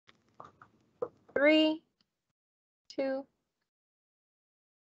3, 2.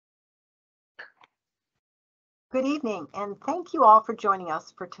 Good evening, and thank you all for joining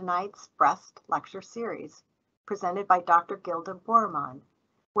us for tonight's breast lecture series presented by Dr. Gilda Boroumand,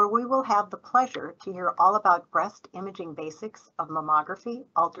 where we will have the pleasure to hear all about breast imaging basics of mammography,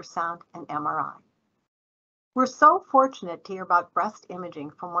 ultrasound, and MRI. We're so fortunate to hear about breast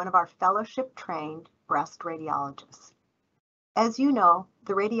imaging from one of our fellowship-trained breast radiologists. As you know,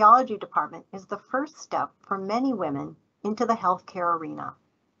 the radiology department is the first step for many women into the healthcare arena.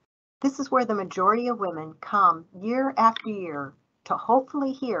 This is where the majority of women come year after year to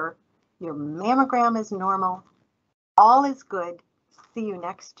hopefully hear your mammogram is normal, all is good, see you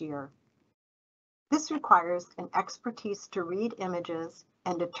next year. This requires an expertise to read images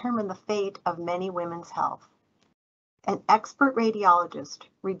and determine the fate of many women's health. An expert radiologist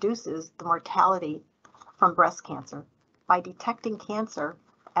reduces the mortality from breast cancer by detecting cancer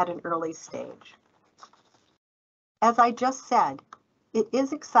at an early stage. As I just said, it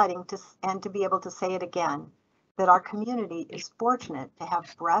is exciting to be able to say it again, that our community is fortunate to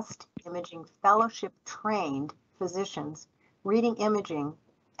have breast imaging fellowship-trained physicians reading imaging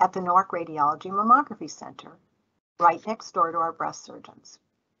at the Newark Radiology Mammography Center, right next door to our breast surgeons.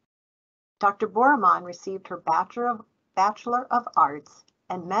 Dr. Boroumand received her Bachelor of Arts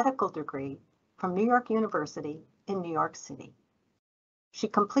and medical degree from New York University in New York City. She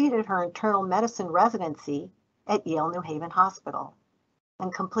completed her internal medicine residency at Yale New Haven Hospital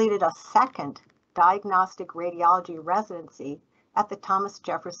and completed a second diagnostic radiology residency at the Thomas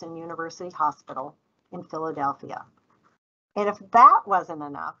Jefferson University Hospital in Philadelphia. And if that wasn't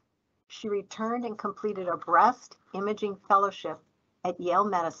enough, she returned and completed a breast imaging fellowship at Yale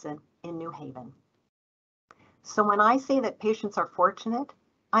Medicine in New Haven. So when I say that patients are fortunate,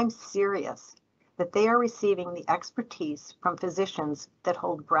 I'm serious that they are receiving the expertise from physicians that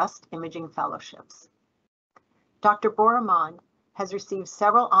hold breast imaging fellowships. Dr. Boroumand has received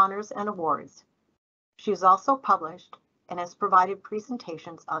several honors and awards. She has also published and has provided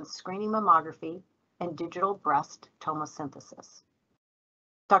presentations on screening mammography and digital breast tomosynthesis.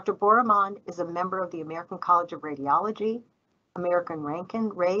 Dr. Boroumand is a member of the American College of Radiology, American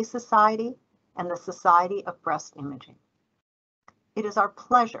Rankin-Ray Society, and the Society of Breast Imaging. It is our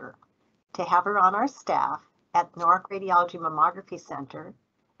pleasure to have her on our staff at Newark Radiology Mammography Center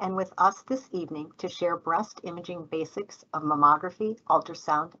and with us this evening to share breast imaging basics of mammography,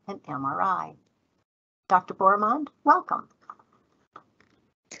 ultrasound, and MRI. Dr. Boroumand, welcome.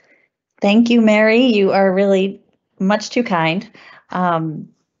 Thank you, Mary. You are really much too kind. I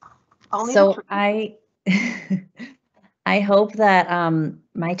hope that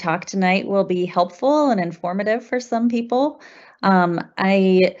my talk tonight will be helpful and informative for some people.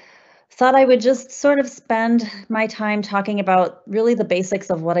 I thought I would just sort of spend my time talking about really the basics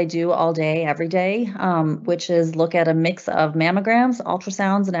of what I do all day, every day, which is look at a mix of mammograms,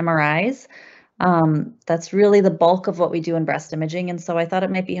 ultrasounds, and MRIs. That's really the bulk of what we do in breast imaging. And so I thought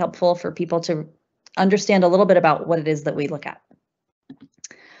it might be helpful for people to understand a little bit about what it is that we look at.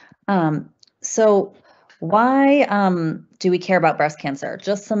 So why do we care about breast cancer?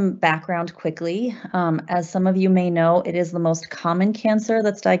 Just some background quickly. As some of you may know, it is the most common cancer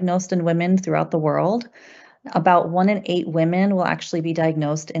that's diagnosed in women throughout the world. About 1 in 8 women will actually be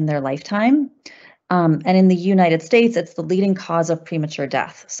diagnosed in their lifetime. And in the United States, it's the leading cause of premature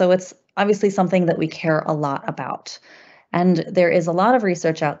death. So it's obviously something that we care a lot about. And there is a lot of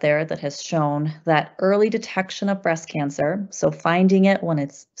research out there that has shown that early detection of breast cancer, so finding it when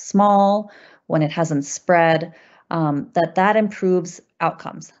it's small, when it hasn't spread, that improves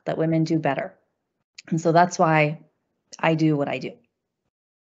outcomes, that women do better. And so that's why I do what I do.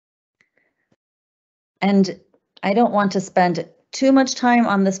 And I don't want to spend too much time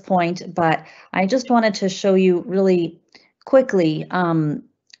on this point, but I just wanted to show you really quickly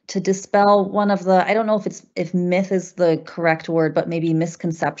to dispel one of the, I don't know if myth is the correct word, but maybe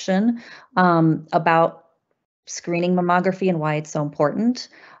misconception about screening mammography and why it's so important.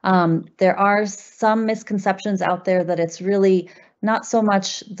 There are some misconceptions out there that it's really not so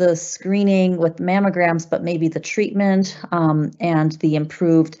much the screening with mammograms, but maybe the treatment and the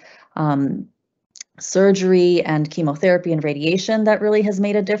improved surgery and chemotherapy and radiation that really has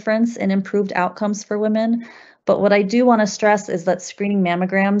made a difference in improved outcomes for women. But what I do want to stress is that screening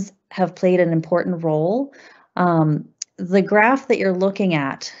mammograms have played an important role. The graph that you're looking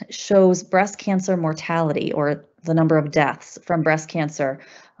at shows breast cancer mortality, or the number of deaths from breast cancer,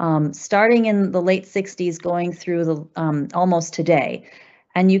 starting in the late 60s, going through the almost today.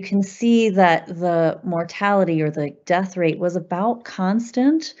 And you can see that the mortality or the death rate was about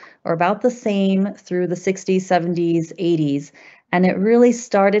constant or about the same through the 60s, 70s, 80s. And it really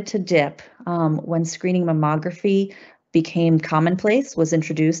started to dip when screening mammography became commonplace, was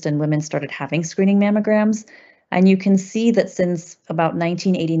introduced, and women started having screening mammograms. And you can see that since about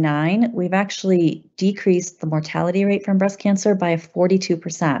 1989, we've actually decreased the mortality rate from breast cancer by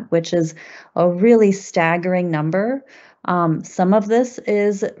 42%, which is a really staggering number. Some of this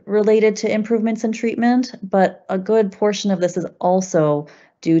is related to improvements in treatment, but a good portion of this is also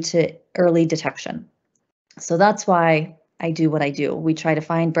due to early detection. So that's why I do what I do. We try to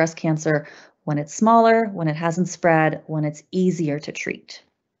find breast cancer when it's smaller, when it hasn't spread, when it's easier to treat.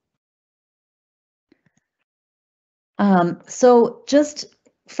 So just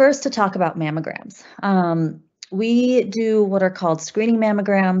first to talk about mammograms. We do what are called screening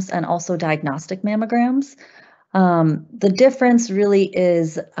mammograms and also diagnostic mammograms. The difference really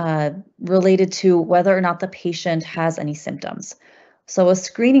is related to whether or not the patient has any symptoms. So a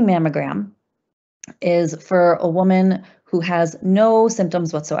screening mammogram is for a woman who has no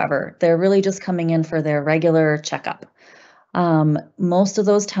symptoms whatsoever. They're really just coming in for their regular checkup. Most of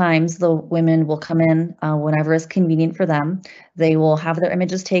those times, the women will come in whenever is convenient for them. They will have their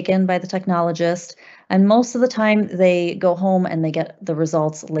images taken by the technologist, and most of the time they go home and they get the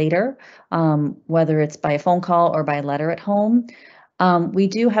results later, whether it's by a phone call or by letter at home. We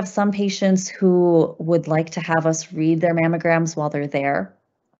do have some patients who would like to have us read their mammograms while they're there.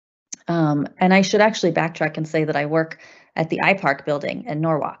 And I should actually backtrack and say that I work at the iPark building in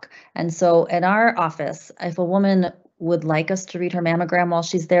Norwalk. And so in our office, if a woman would like us to read her mammogram while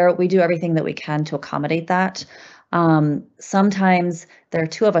she's there, we do everything that we can to accommodate that. Sometimes there are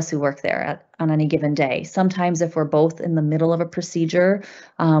two of us who work there on any given day. Sometimes if we're both in the middle of a procedure,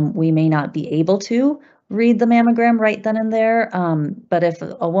 we may not be able to read the mammogram right then and there. But if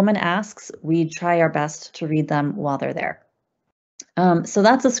a woman asks, we try our best to read them while they're there. So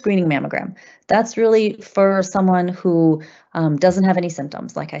that's a screening mammogram. That's really for someone who doesn't have any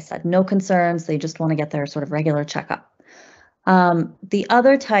symptoms. Like I said, no concerns. They just want to get their sort of regular checkup. The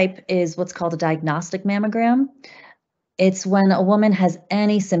other type is what's called a diagnostic mammogram. It's when a woman has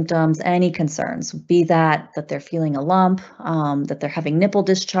any symptoms, any concerns, be that they're feeling a lump, that they're having nipple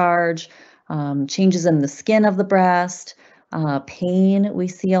discharge, changes in the skin of the breast, pain we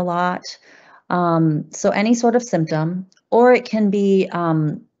see a lot. So any sort of symptom, or it can be,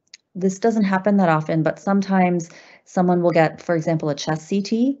 this doesn't happen that often, but sometimes someone will get, for example, a chest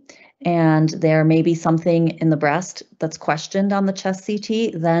CT, and there may be something in the breast that's questioned on the chest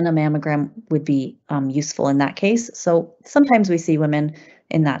CT, then a mammogram would be useful in that case. So sometimes we see women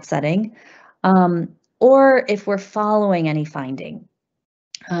in that setting. Or if we're following any finding,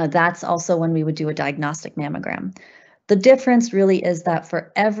 that's also when we would do a diagnostic mammogram. The difference really is that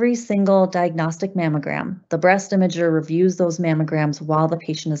for every single diagnostic mammogram, the breast imager reviews those mammograms while the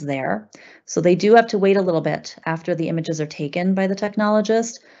patient is there. So they do have to wait a little bit after the images are taken by the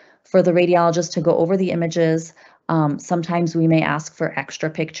technologist for the radiologist to go over the images. Sometimes we may ask for extra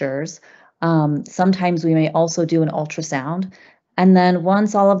pictures. Sometimes we may also do an ultrasound. And then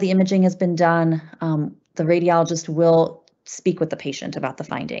once all of the imaging has been done, the radiologist will speak with the patient about the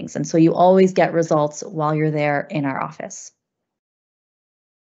findings. And so you always get results while you're there in our office.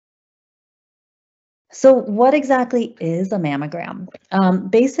 So what exactly is a mammogram?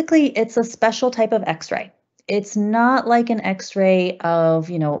 Basically, it's a special type of X-ray. It's not like an X-ray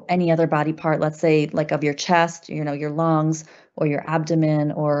of, any other body part, let's say like of your chest, your lungs or your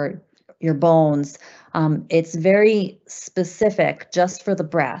abdomen or your bones. It's very specific just for the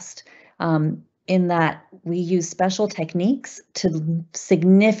breast. In that we use special techniques to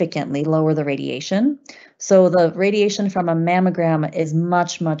significantly lower the radiation. So the radiation from a mammogram is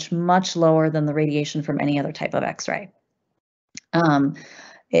much, much, much lower than the radiation from any other type of X-ray.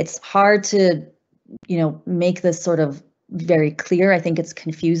 It's hard to, make this sort of very clear. I think it's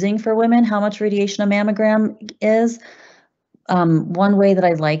confusing for women how much radiation a mammogram is. One way that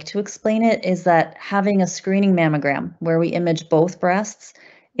I like to explain it is that having a screening mammogram where we image both breasts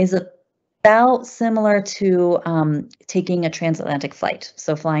is about similar to taking a transatlantic flight,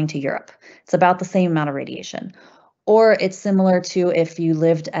 so flying to Europe. It's about the same amount of radiation. Or it's similar to if you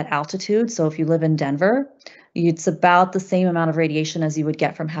lived at altitude, so if you live in Denver, it's about the same amount of radiation as you would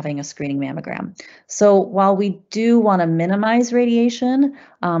get from having a screening mammogram. So while we do want to minimize radiation,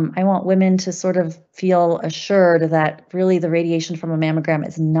 I want women to sort of feel assured that really the radiation from a mammogram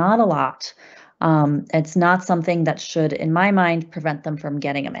is not a lot. It's not something that should, in my mind, prevent them from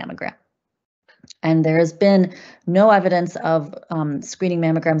getting a mammogram. And there has been no evidence of screening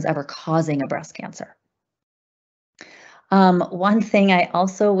mammograms ever causing a breast cancer. One thing I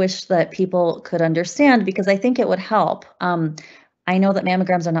also wish that people could understand, because I think it would help. I know that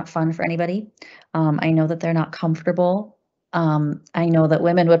mammograms are not fun for anybody. I know that they're not comfortable. I know that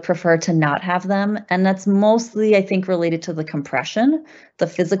women would prefer to not have them, and that's mostly, I think, related to the compression. The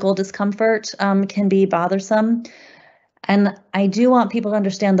physical discomfort can be bothersome. And I do want people to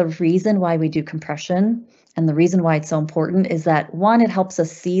understand the reason why we do compression, and the reason why it's so important is that, one, it helps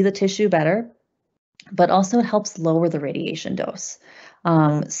us see the tissue better, but also it helps lower the radiation dose.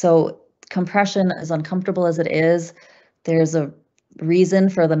 So compression, as uncomfortable as it is, there's a reason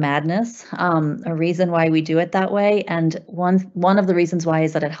for the madness, a reason why we do it that way. And one of the reasons why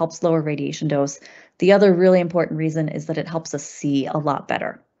is that it helps lower radiation dose. The other really important reason is that it helps us see a lot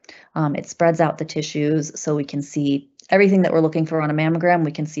better. It spreads out the tissues so we can see everything that we're looking for on a mammogram.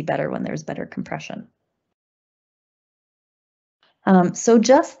 We can see better when there's better compression. So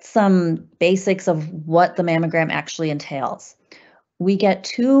just some basics of what the mammogram actually entails. We get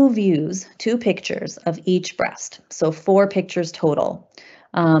two views, two pictures of each breast, so 4 pictures total.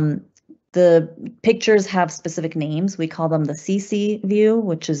 The pictures have specific names. We call them the CC view,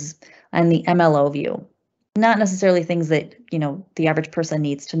 and the MLO view. Not necessarily things that, the average person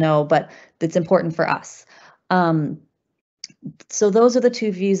needs to know, but it's important for us. So those are the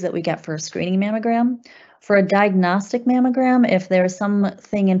 2 views that we get for a screening mammogram. For a diagnostic mammogram, if there's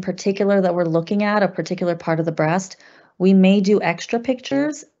something in particular that we're looking at, a particular part of the breast, we may do extra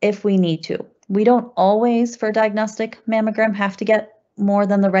pictures if we need to. We don't always, for a diagnostic mammogram, have to get more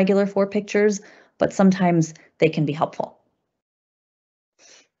than the regular 4 pictures, but sometimes they can be helpful.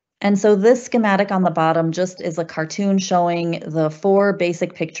 And so this schematic on the bottom just is a cartoon showing the 4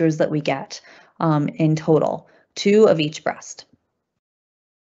 basic pictures that we get in total, 2 of each breast.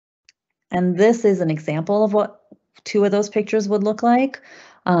 And this is an example of what 2 of those pictures would look like.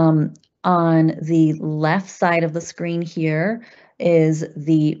 On the left side of the screen here is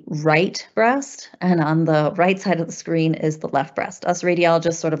the right breast, and on the right side of the screen is the left breast. Us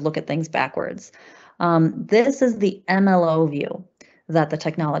radiologists sort of look at things backwards. This is the MLO view that the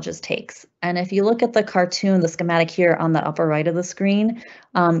technologist takes. And if you look at the cartoon, the schematic here on the upper right of the screen,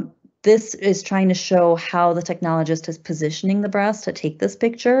 this is trying to show how the technologist is positioning the breast to take this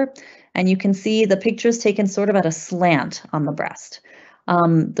picture. And you can see the picture is taken sort of at a slant on the breast.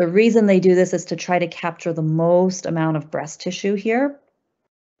 The reason they do this is to try to capture the most amount of breast tissue here.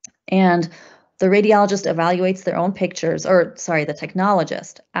 And the radiologist evaluates their own pictures, the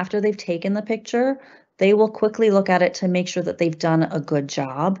technologist. After they've taken the picture, they will quickly look at it to make sure that they've done a good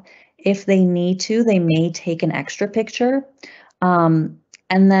job. If they need to, they may take an extra picture.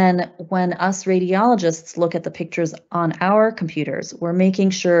 And then when us radiologists look at the pictures on our computers, we're making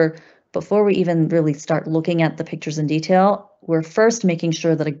sure, before we even really start looking at the pictures in detail, we're first making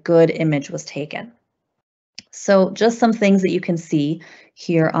sure that a good image was taken. So just some things that you can see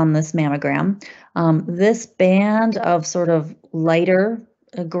here on this mammogram. This band of sort of lighter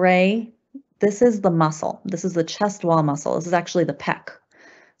gray, this is the muscle. This is the chest wall muscle. This is actually the pec.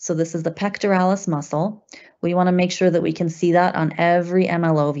 So this is the pectoralis muscle. We want to make sure that we can see that on every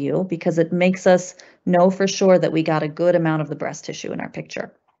MLO view because it makes us know for sure that we got a good amount of the breast tissue in our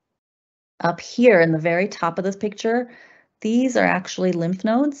picture. Up here in the very top of this picture, these are actually lymph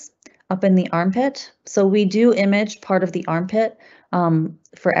nodes up in the armpit. So we do image part of the armpit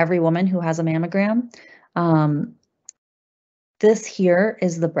for every woman who has a mammogram. This here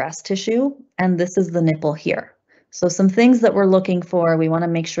is the breast tissue, and this is the nipple here. So some things that we're looking for, we want to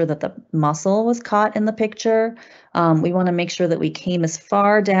make sure that the muscle was caught in the picture. We want to make sure that we came as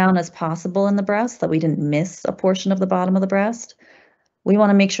far down as possible in the breast, that we didn't miss a portion of the bottom of the breast. We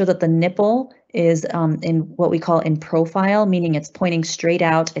want to make sure that the nipple is in what we call in profile, meaning it's pointing straight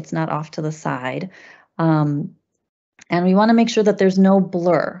out, it's not off to the side. And we want to make sure that there's no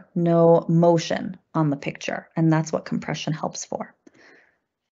blur, no motion on the picture, and that's what compression helps for.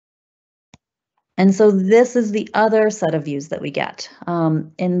 And so this is the other set of views that we get.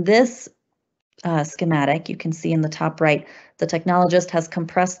 In this schematic, you can see in the top right, the technologist has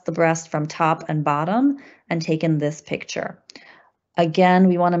compressed the breast from top and bottom and taken this picture. Again,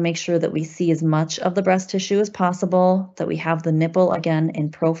 we want to make sure that we see as much of the breast tissue as possible, that we have the nipple again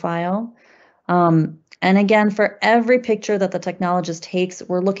in profile. And again, for every picture that the technologist takes,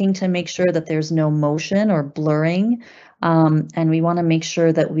 we're looking to make sure that there's no motion or blurring. And we want to make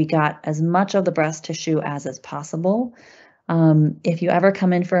sure that we got as much of the breast tissue as is possible. If you ever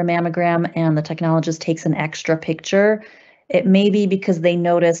come in for a mammogram and the technologist takes an extra picture, it may be because they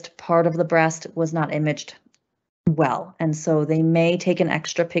noticed part of the breast was not imaged well. And so they may take an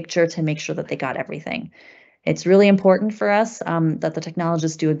extra picture to make sure that they got everything. It's really important for us that the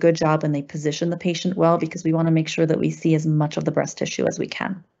technologists do a good job and they position the patient well because we want to make sure that we see as much of the breast tissue as we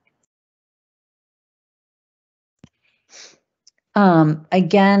can.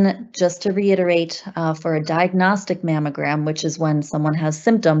 Again, just to reiterate, for a diagnostic mammogram, which is when someone has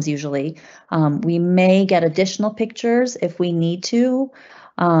symptoms usually, we may get additional pictures if we need to.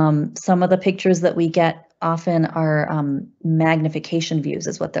 Some of the pictures that we get often are magnification views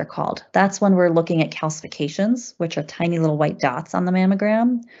is what they're called. That's when we're looking at calcifications, which are tiny little white dots on the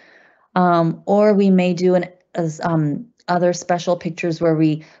mammogram. Or we may do other special pictures where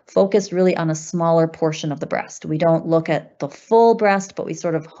we focus really on a smaller portion of the breast. We don't look at the full breast, but we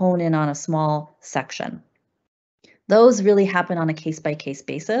sort of hone in on a small section. Those really happen on a case-by-case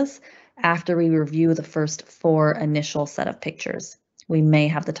basis after we review the first 4 initial set of pictures. We may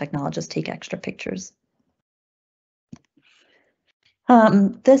have the technologist take extra pictures.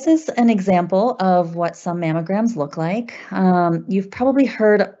 This is an example of what some mammograms look like. You've probably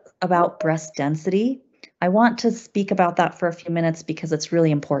heard about breast density. I want to speak about that for a few minutes because it's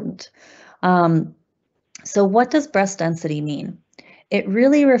really important. So what does breast density mean? It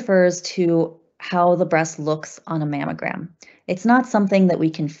really refers to how the breast looks on a mammogram. It's not something that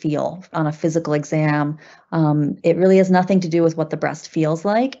we can feel on a physical exam. It really has nothing to do with what the breast feels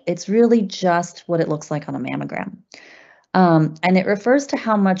like. It's really just what it looks like on a mammogram. And it refers to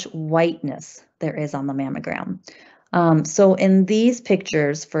how much whiteness there is on the mammogram. So in these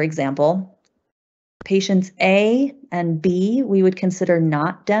pictures, for example, patients A and B, we would consider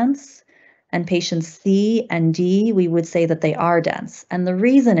not dense, and patients C and D, we would say that they are dense. And the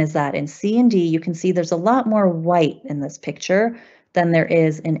reason is that in C and D, you can see there's a lot more white in this picture than there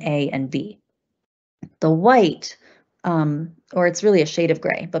is in A and B. The white, or it's really a shade of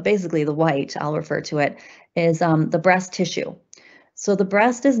gray, but basically the white, I'll refer to it, is the breast tissue. So the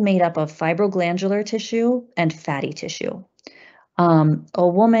breast is made up of fibroglandular tissue and fatty tissue. A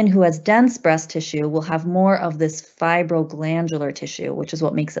woman who has dense breast tissue will have more of this fibroglandular tissue, which is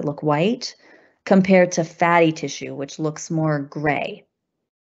what makes it look white, compared to fatty tissue, which looks more gray.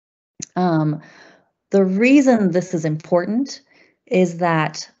 The reason this is important is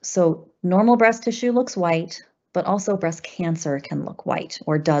that, so normal breast tissue looks white, but also breast cancer can look white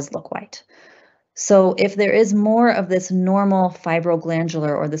or does look white. So if there is more of this normal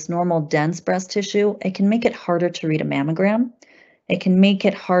fibroglandular or this normal dense breast tissue, it can make it harder to read a mammogram. It can make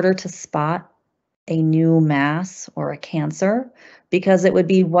it harder to spot a new mass or a cancer because it would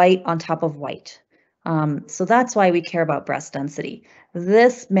be white on top of white. So that's why we care about breast density.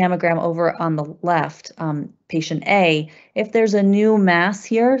 This mammogram over on the left, patient A, if there's a new mass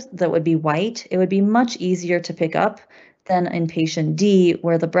here that would be white, it would be much easier to pick up than in patient D,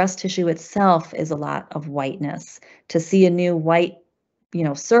 where the breast tissue itself is a lot of whiteness. To see a new white,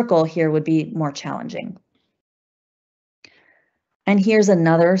 circle here would be more challenging. And here's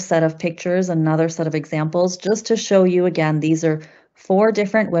another set of pictures, another set of examples, just to show you again, these are 4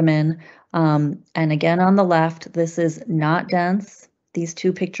 different women. And again, on the left, this is not dense. These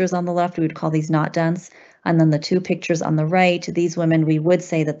 2 pictures on the left, we would call these not dense. And then the 2 pictures on the right, these women, we would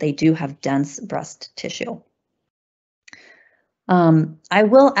say that they do have dense breast tissue. I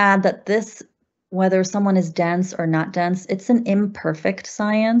will add that this, whether someone is dense or not dense, it's an imperfect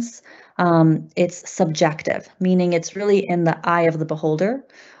science. It's subjective, meaning it's really in the eye of the beholder.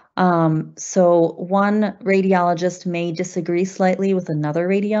 So one radiologist may disagree slightly with another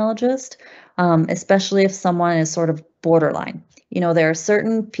radiologist, especially if someone is sort of borderline. There are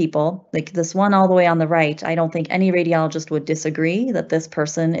certain people, like this one all the way on the right, I don't think any radiologist would disagree that this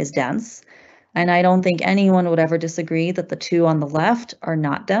person is dense. And I don't think anyone would ever disagree that the 2 on the left are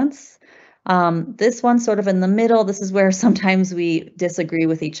not dense. This one sort of in the middle, this is where sometimes we disagree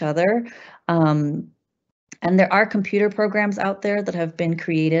with each other. And there are computer programs out there that have been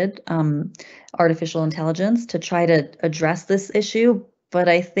created, artificial intelligence, to try to address this issue. But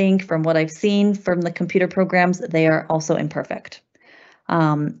I think from what I've seen from the computer programs, they are also imperfect.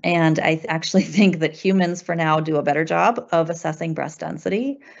 And I actually think that humans for now do a better job of assessing breast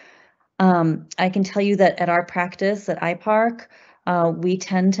density. I can tell you that at our practice at iPark, we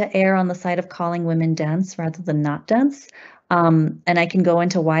tend to err on the side of calling women dense rather than not dense. And I can go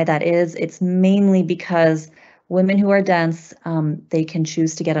into why that is. It's mainly because women who are dense, they can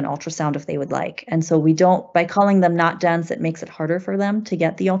choose to get an ultrasound if they would like. And so we don't, by calling them not dense, it makes it harder for them to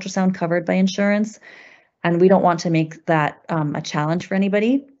get the ultrasound covered by insurance. And we don't want to make that a challenge for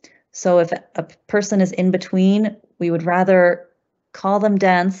anybody. So if a person is in between, we would rather call them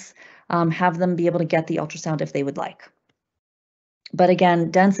dense, have them be able to get the ultrasound if they would like. But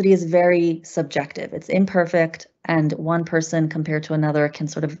again, density is very subjective. It's imperfect, and one person compared to another can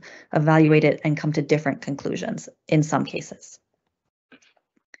sort of evaluate it and come to different conclusions in some cases.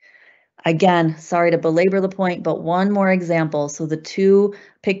 Again, sorry to belabor the point, but one more example. So the two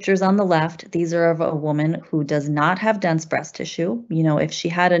pictures on the left, these are of a woman who does not have dense breast tissue. You know, if she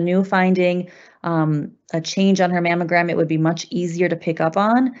had a new finding, a change on her mammogram, it would be much easier to pick up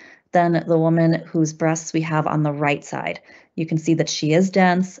on than the woman whose breasts we have on the right side. You can see that she is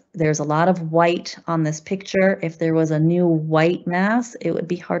dense. There's a lot of white on this picture. If there was a new white mass, it would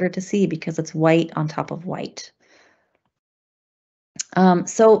be harder to see because it's white on top of white.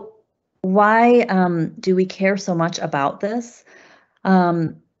 So why do we care so much about this?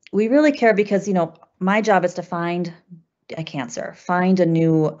 We really care because, you know, my job is to find a cancer, find a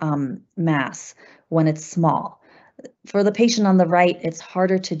new mass when it's small. For the patient on the right, it's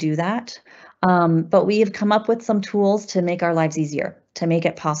harder to do that, but we have come up with some tools to make our lives easier, to make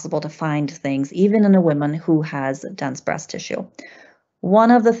it possible to find things, even in a woman who has dense breast tissue.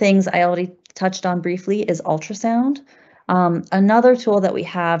 One of the things I already touched on briefly is ultrasound. Another tool that we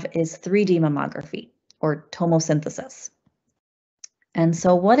have is 3D mammography or tomosynthesis. And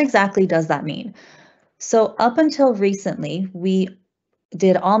so what exactly does that mean? So up until recently, we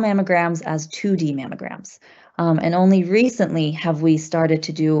did all mammograms as 2D mammograms. And only recently have we started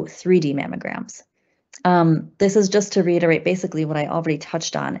to do 3D mammograms. This is just to reiterate basically what I already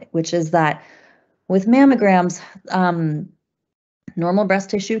touched on, which is that with mammograms, normal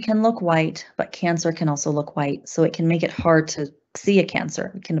breast tissue can look white, but cancer can also look white, so it can make it hard to see a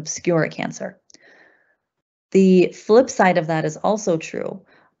cancer. It can obscure a cancer. The flip side of that is also true.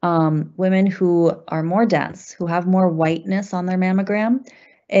 Women who are more dense, who have more whiteness on their mammogram,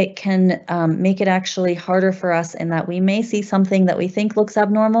 it can make it actually harder for us in that we may see something that we think looks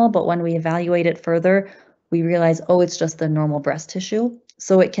abnormal, but when we evaluate it further, we realize, oh, it's just the normal breast tissue.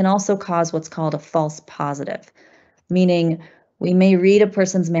 So it can also cause what's called a false positive, meaning we may read a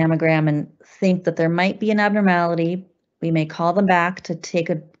person's mammogram and think that there might be an abnormality. We may call them back to take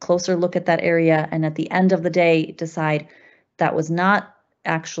a closer look at that area, and at the end of the day, decide that was not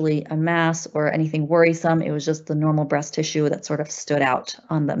actually a mass or anything worrisome. It was just the normal breast tissue that sort of stood out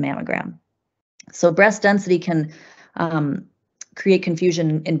on the mammogram. So breast density can create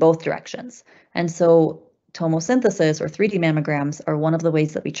confusion in both directions. And so tomosynthesis or 3D mammograms are one of the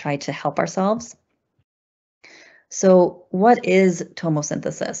ways that we try to help ourselves. So what is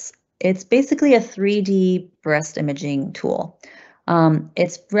tomosynthesis? It's basically a 3D breast imaging tool.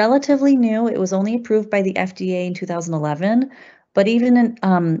 It's relatively new. It was only approved by the FDA in 2011, but even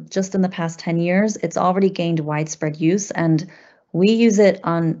in, just in the past 10 years, it's already gained widespread use, and we use it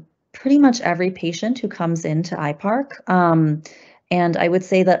on pretty much every patient who comes into IPARC. And I would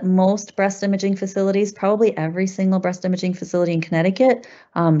say that most breast imaging facilities, probably every single breast imaging facility in Connecticut,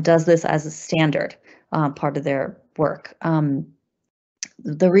 does this as a standard part of their work.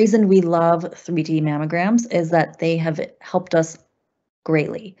 The reason we love 3D mammograms is that they have helped us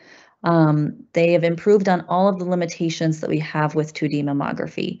greatly. They have improved on all of the limitations that we have with 2D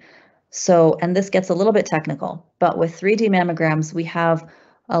mammography. So, and this gets a little bit technical, but with 3D mammograms, we have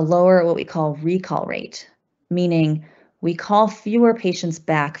a lower what we call recall rate, meaning we call fewer patients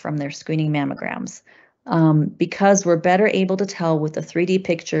back from their screening mammograms because we're better able to tell with the 3D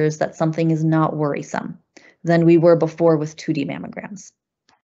pictures that something is not worrisome than we were before with 2D mammograms.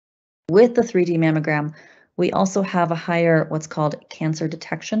 With the 3D mammogram, we also have a higher what's called cancer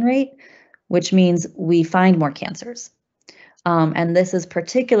detection rate, which means we find more cancers. And this is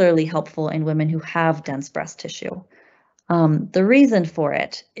particularly helpful in women who have dense breast tissue. The reason for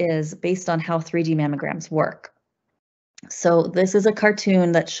it is based on how 3D mammograms work. So this is a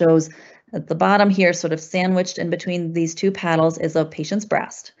cartoon that shows at the bottom here, sort of sandwiched in between these two paddles, is a patient's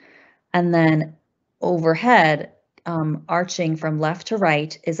breast. And then overhead, arching from left to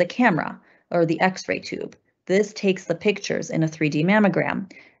right, is a camera or the X-ray tube. This takes the pictures in a 3D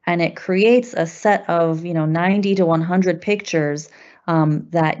mammogram, and it creates a set of 90 to 100 pictures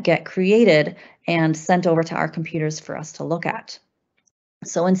that get created and sent over to our computers for us to look at.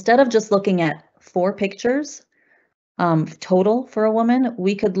 So instead of just looking at 4 pictures total for a woman,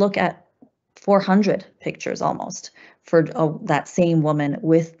 we could look at 400 pictures almost for that same woman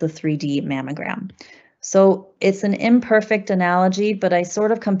with the 3D mammogram. So it's an imperfect analogy, but I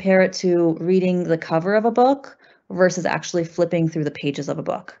sort of compare it to reading the cover of a book versus actually flipping through the pages of a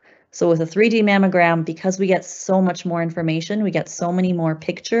book. So with a 3D mammogram, because we get so much more information, we get so many more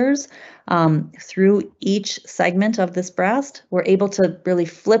pictures through each segment of this breast, we're able to really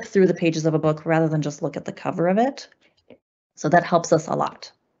flip through the pages of a book rather than just look at the cover of it. So that helps us a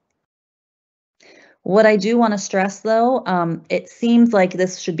lot. What I do want to stress, though, it seems like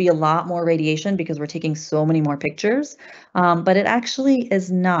this should be a lot more radiation because we're taking so many more pictures, but it actually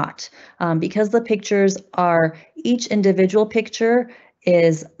is not, because the pictures are, each individual picture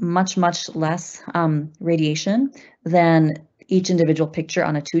is much, much less radiation than each individual picture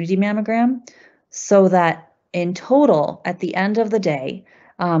on a 2D mammogram, so that in total, at the end of the day,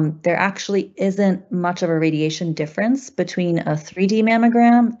 there actually isn't much of a radiation difference between a 3D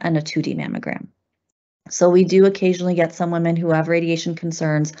mammogram and a 2D mammogram. So we do occasionally get some women who have radiation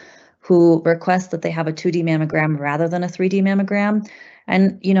concerns who request that they have a 2D mammogram rather than a 3D mammogram.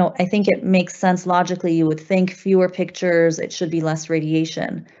 And, you know, I think it makes sense logically. You would think fewer pictures, it should be less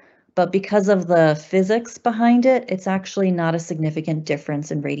radiation. But because of the physics behind it, it's actually not a significant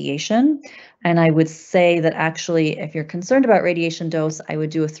difference in radiation. And I would say that actually, if you're concerned about radiation dose, I would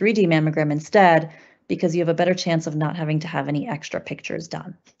do a 3D mammogram instead, because you have a better chance of not having to have any extra pictures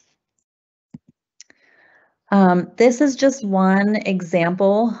done. This is just one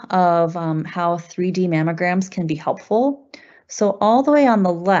example of how 3D mammograms can be helpful. So all the way on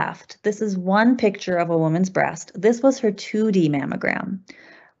the left, this is one picture of a woman's breast. This was her 2D mammogram.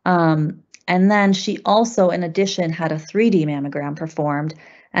 And then she also, in addition, had a 3D mammogram performed.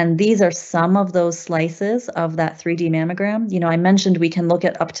 And these are some of those slices of that 3D mammogram. You know, I mentioned we can look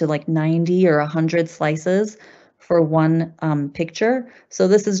at up to like 90 or 100 slices for one picture. So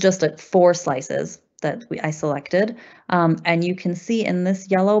this is just 4 slices that I selected. And you can see in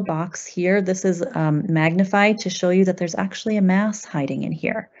this yellow box here, this is magnified to show you that there's actually a mass hiding in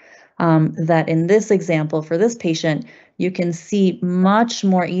here. That in this example for this patient, you can see much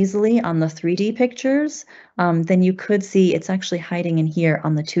more easily on the 3D pictures than you could see. It's actually hiding in here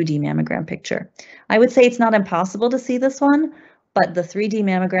on the 2D mammogram picture. I would say it's not impossible to see this one, but the 3D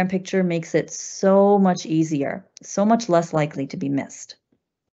mammogram picture makes it so much easier, so much less likely to be missed.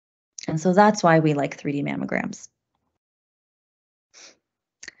 And so that's why we like 3D mammograms.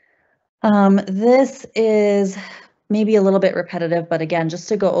 This is maybe a little bit repetitive, but again, just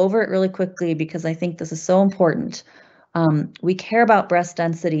to go over it really quickly, because I think this is so important. We care about breast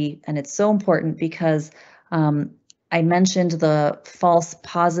density, and it's so important because I mentioned the false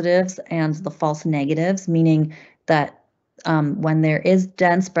positives and the false negatives, meaning that when there is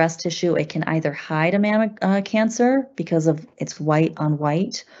dense breast tissue, it can either hide a cancer because of it's white on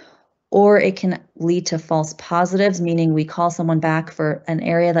white, or it can lead to false positives, meaning we call someone back for an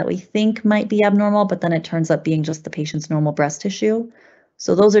area that we think might be abnormal, but then it turns up being just the patient's normal breast tissue.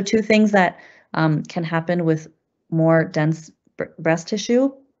 So those are 2 things that can happen with more dense breast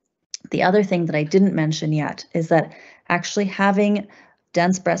tissue. The other thing that I didn't mention yet is that actually having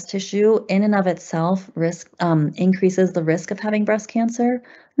dense breast tissue in and of itself increases the risk of having breast cancer,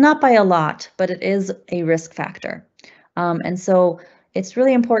 not by a lot, but it is a risk factor. And so it's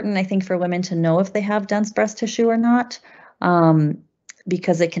really important, I think, for women to know if they have dense breast tissue or not,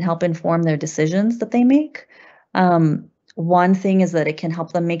 because it can help inform their decisions that they make. One thing is that it can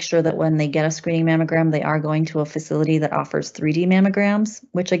help them make sure that when they get a screening mammogram, they are going to a facility that offers 3D mammograms,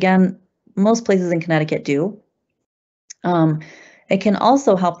 which again, most places in Connecticut do. It can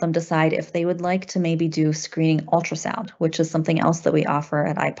also help them decide if they would like to maybe do screening ultrasound, which is something else that we offer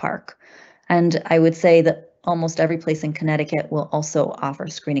at iPark. And I would say that almost every place in Connecticut will also offer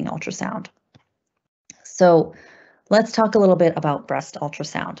screening ultrasound. So let's talk a little bit about breast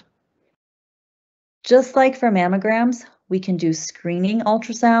ultrasound. Just like for mammograms, we can do screening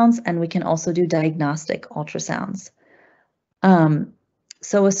ultrasounds and we can also do diagnostic ultrasounds.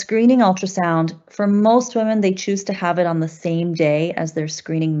 So a screening ultrasound, for most women, they choose to have it on the same day as their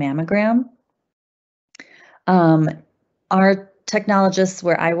screening mammogram. Our technologists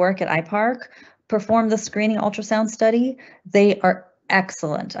where I work at iPark perform the screening ultrasound study. They are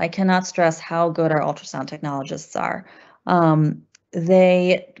excellent. I cannot stress how good our ultrasound technologists are.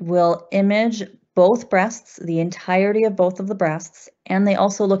 They will image both breasts, the entirety of both of the breasts, and they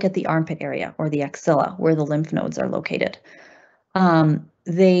also look at the armpit area or the axilla where the lymph nodes are located.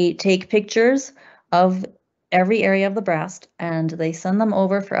 They take pictures of every area of the breast and they send them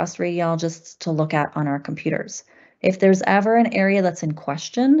over for us radiologists to look at on our computers. If there's ever an area that's in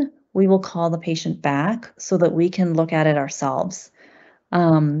question, we will call the patient back so that we can look at it ourselves.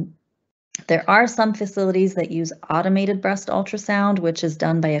 There are some facilities that use automated breast ultrasound, which is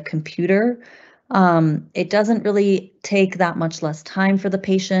done by a computer. It doesn't really take that much less time for the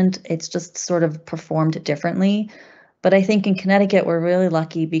patient. It's just sort of performed differently. But I think in Connecticut, we're really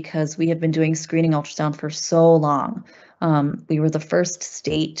lucky because we have been doing screening ultrasound for so long. We were the first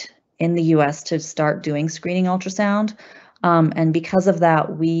state in the US to start doing screening ultrasound. And because of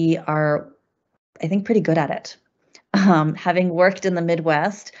that, we are, I think, pretty good at it. Having worked in the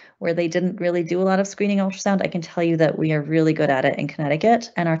Midwest where they didn't really do a lot of screening ultrasound, I can tell you that we are really good at it in Connecticut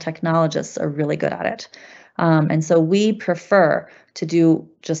and our technologists are really good at it. And so we prefer to do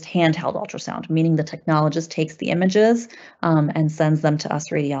just handheld ultrasound, meaning the technologist takes the images and sends them to us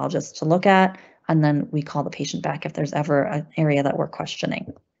radiologists to look at, and then we call the patient back if there's ever an area that we're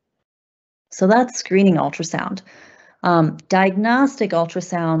questioning. So that's screening ultrasound. Diagnostic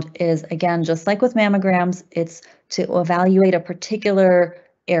ultrasound is, again, just like with mammograms, it's to evaluate a particular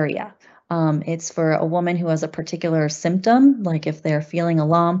area. It's for a woman who has a particular symptom, like if they're feeling a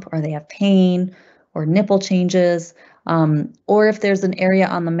lump or they have pain or nipple changes, or if there's an area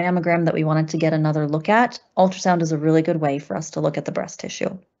on the mammogram that we wanted to get another look at, ultrasound is a really good way for us to look at the breast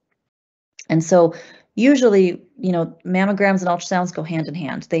tissue. And so usually, mammograms and ultrasounds go hand in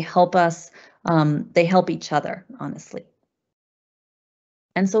hand. They help us, they help each other, honestly.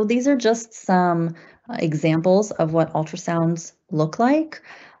 And so these are just some examples of what ultrasounds look like.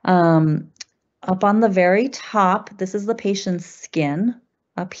 Up on the very top, this is the patient's skin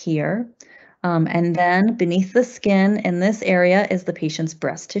up here. And then beneath the skin in this area is the patient's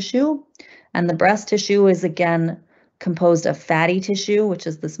breast tissue. And the breast tissue is, again, composed of fatty tissue, which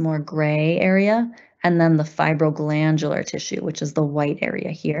is this more gray area, and then the fibroglandular tissue, which is the white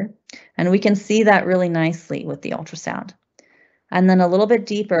area here. And we can see that really nicely with the ultrasound. And then a little bit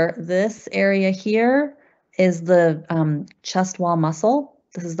deeper, this area here is the chest wall muscle.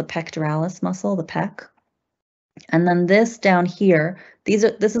 This is the pectoralis muscle, the pec. And then this down here, this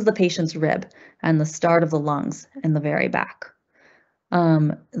is the patient's rib and the start of the lungs in the very back.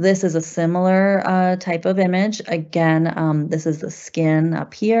 This is a similar type of image. Again, this is the skin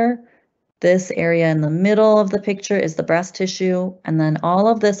up here. This area in the middle of the picture is the breast tissue. And then all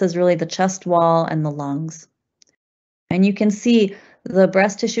of this is really the chest wall and the lungs. And you can see the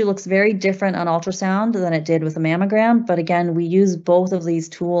breast tissue looks very different on ultrasound than it did with a mammogram. But again, we use both of these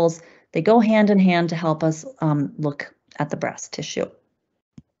tools. They go hand in hand to help us look at the breast tissue.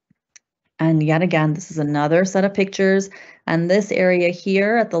 And yet again, this is another set of pictures. And this area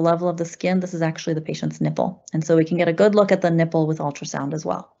here at the level of the skin, this is actually the patient's nipple. And so we can get a good look at the nipple with ultrasound as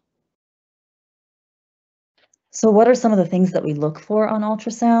well. So what are some of the things that we look for on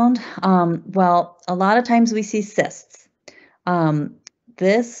ultrasound? Well, a lot of times we see cysts.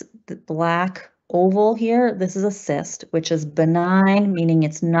 This black oval here, this is a cyst, which is benign, meaning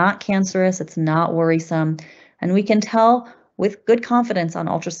it's not cancerous, it's not worrisome. And we can tell with good confidence on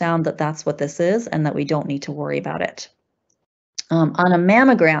ultrasound that that's what this is and that we don't need to worry about it. On a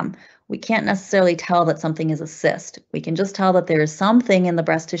mammogram, we can't necessarily tell that something is a cyst. We can just tell that there is something in the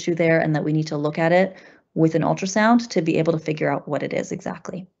breast tissue there and that we need to look at it with an ultrasound to be able to figure out what it is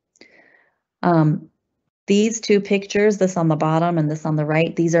exactly. These two pictures, this on the bottom and this on the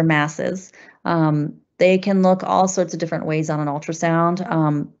right, these are masses. They can look all sorts of different ways on an ultrasound.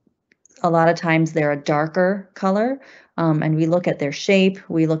 A lot of times they're a darker color, and we look at their shape,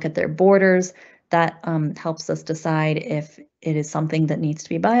 we look at their borders. That helps us decide if it is something that needs to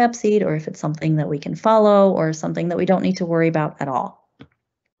be biopsied or if it's something that we can follow or something that we don't need to worry about at all.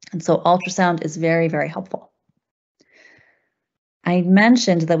 And so ultrasound is very, very helpful. I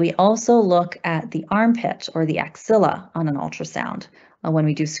mentioned that we also look at the armpit or the axilla on an ultrasound when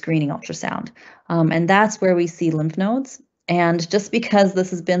we do screening ultrasound. And that's where we see lymph nodes. And just because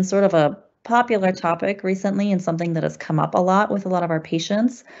this has been sort of a popular topic recently and something that has come up a lot with a lot of our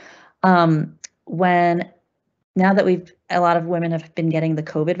patients, now that a lot of women have been getting the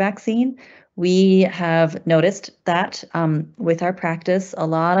COVID vaccine, we have noticed that with our practice, a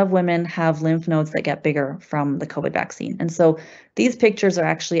lot of women have lymph nodes that get bigger from the COVID vaccine. And so these pictures are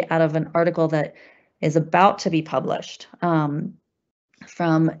actually out of an article that is about to be published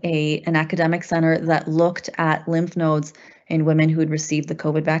from an academic center that looked at lymph nodes in women who had received the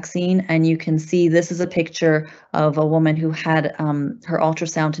COVID vaccine. And you can see this is a picture of a woman who had her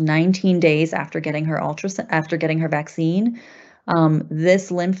ultrasound 19 days after getting her vaccine.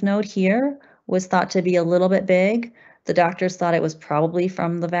 This lymph node here was thought to be a little bit big. The doctors thought it was probably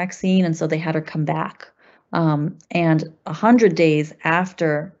from the vaccine, and so they had her come back. And 100 days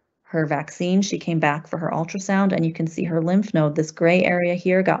after her vaccine, she came back for her ultrasound, and you can see her lymph node, this gray area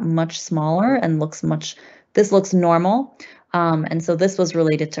here, got much smaller and this looks normal. And so this was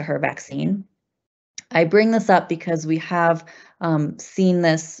related to her vaccine. I bring this up because we have seen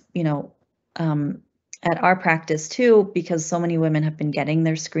this, at our practice too, because so many women have been getting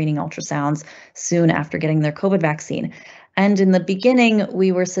their screening ultrasounds soon after getting their COVID vaccine. And in the beginning,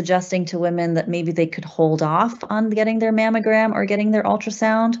 we were suggesting to women that maybe they could hold off on getting their mammogram or getting their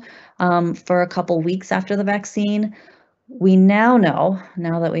ultrasound for a couple weeks after the vaccine. We now know,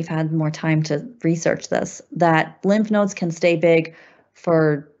 now that we've had more time to research this, that lymph nodes can stay big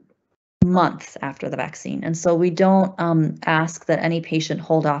for months after the vaccine. And so we don't ask that any patient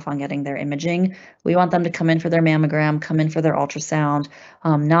hold off on getting their imaging. We want them to come in for their mammogram, come in for their ultrasound,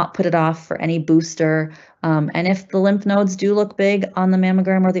 not put it off for any booster. And if the lymph nodes do look big on the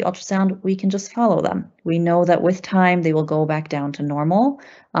mammogram or the ultrasound, we can just follow them. We know that with time, they will go back down to normal.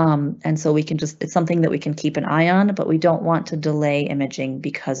 And so we can it's something that we can keep an eye on, but we don't want to delay imaging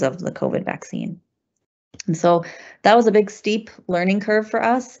because of the COVID vaccine. And so that was a big steep learning curve for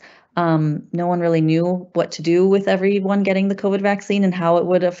us. No one really knew what to do with everyone getting the COVID vaccine and how it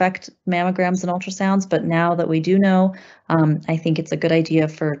would affect mammograms and ultrasounds. But now that we do know, I think it's a good idea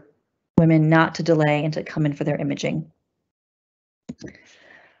for women not to delay and to come in for their imaging.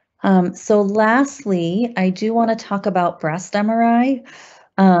 So lastly, I do want to talk about breast MRI.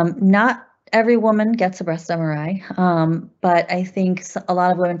 Not every woman gets a breast MRI, but I think a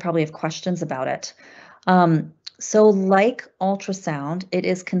lot of women probably have questions about it. So like ultrasound, it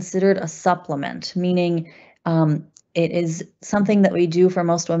is considered a supplement, meaning it is something that we do for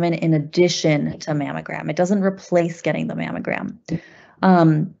most women in addition to mammogram. It doesn't replace getting the mammogram.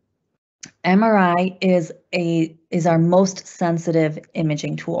 MRI is our most sensitive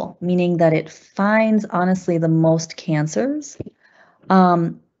imaging tool, meaning that it finds honestly the most cancers.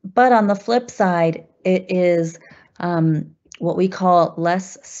 But on the flip side, it is what we call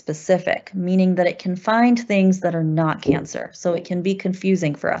less specific, meaning that it can find things that are not cancer. So it can be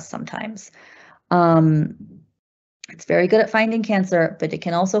confusing for us sometimes. It's very good at finding cancer, but it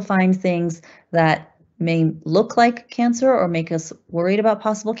can also find things that may look like cancer or make us worried about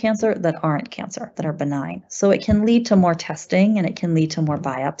possible cancer that aren't cancer, that are benign. So it can lead to more testing and it can lead to more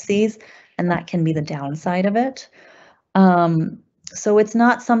biopsies, and that can be the downside of it. So it's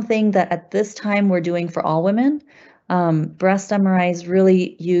not something that at this time we're doing for all women. Breast MRI is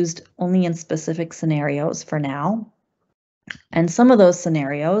really used only in specific scenarios for now. And some of those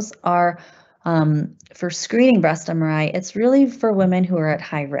scenarios are for screening breast MRI, it's really for women who are at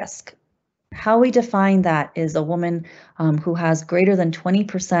high risk. How we define that is a woman who has greater than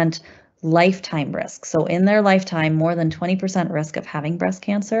 20% lifetime risk. So in their lifetime, more than 20% risk of having breast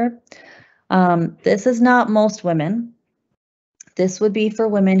cancer. This is not most women. This would be for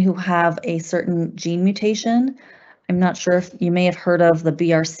women who have a certain gene mutation. I'm not sure if you may have heard of the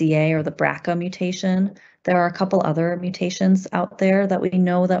BRCA or the BRCA mutation. There are a couple other mutations out there that we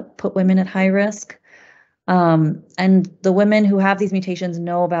know that put women at high risk. And the women who have these mutations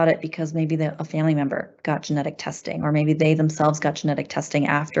know about it because maybe a family member got genetic testing, or maybe they themselves got genetic testing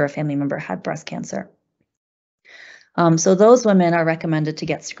after a family member had breast cancer. So those women are recommended to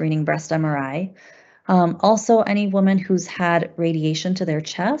get screening breast MRI. Also, any woman who's had radiation to their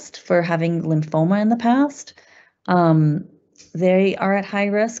chest for having lymphoma in the past, they are at high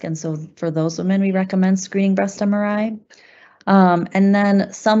risk. And so for those women, we recommend screening breast MRI. And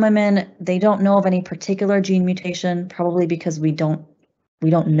then some women, they don't know of any particular gene mutation, probably because we don't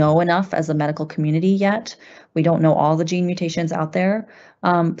know enough as a medical community yet. We don't know all the gene mutations out there.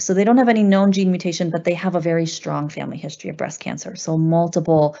 So they don't have any known gene mutation, but they have a very strong family history of breast cancer. So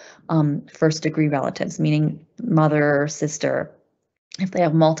multiple first-degree relatives, meaning mother or sister. If they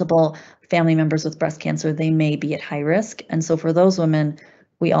have multiple family members with breast cancer, they may be at high risk. And so for those women,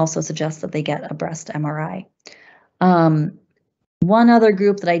 we also suggest that they get a breast MRI. One other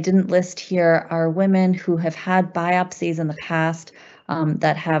group that I didn't list here are women who have had biopsies in the past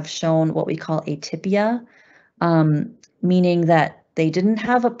that have shown what we call atypia, meaning that they didn't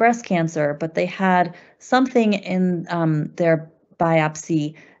have a breast cancer, but they had something in their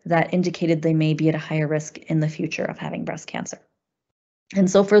biopsy that indicated they may be at a higher risk in the future of having breast cancer. And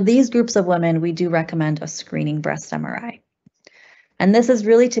so for these groups of women, we do recommend a screening breast MRI. And this is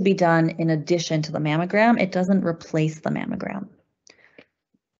really to be done in addition to the mammogram. It doesn't replace the mammogram.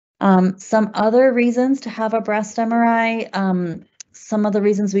 Some other reasons to have a breast MRI, some of the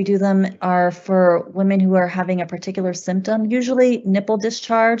reasons we do them are for women who are having a particular symptom, usually nipple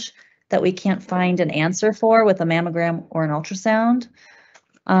discharge that we can't find an answer for with a mammogram or an ultrasound.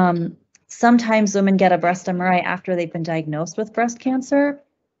 Sometimes women get a breast MRI after they've been diagnosed with breast cancer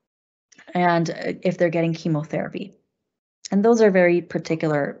and if they're getting chemotherapy. And those are very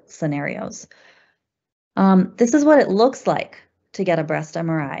particular scenarios. This is what it looks like to get a breast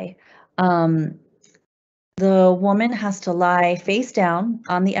MRI. The woman has to lie face down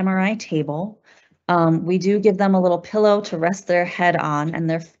on the MRI table. We do give them a little pillow to rest their head on, and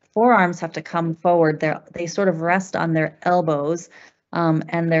their forearms have to come forward. They sort of rest on their elbows,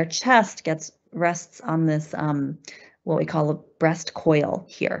 and their chest rests on this, what we call a breast coil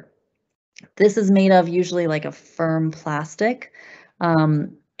here. This is made of usually like a firm plastic,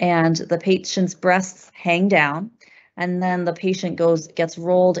 and the patient's breasts hang down. and then the patient gets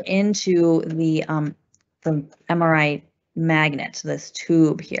rolled into the MRI magnet, this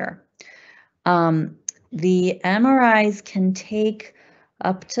tube here. The MRIs can take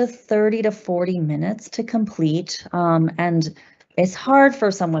up to 30 to 40 minutes to complete, and it's hard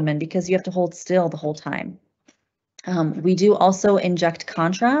for some women because you have to hold still the whole time. We do also inject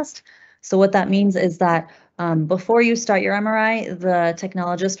contrast. So what that means is that before you start your MRI, the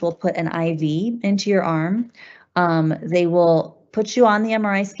technologist will put an IV into your arm. They will put you on the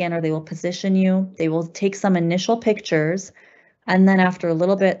MRI scanner, they will position you, they will take some initial pictures, and then after a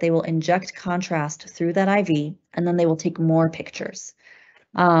little bit, they will inject contrast through that IV, and then they will take more pictures.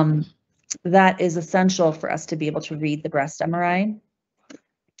 That is essential for us to be able to read the breast MRI.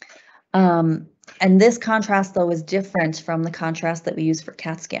 And this contrast, though, is different from the contrast that we use for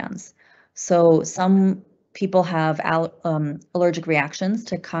CAT scans. So some people have allergic reactions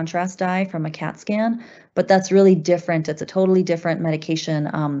to contrast dye from a CAT scan, but that's really different. It's a totally different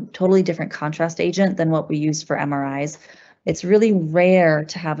medication, totally different contrast agent than what we use for MRIs. It's really rare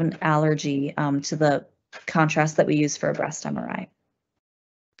to have an allergy to the contrast that we use for a breast MRI.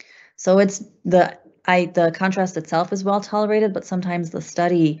 So it's the contrast itself is well tolerated, but sometimes the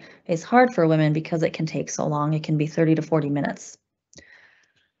study is hard for women because it can take so long. It can be 30 to 40 minutes.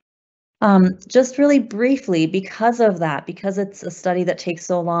 Just really briefly, because of that, because it's a study that takes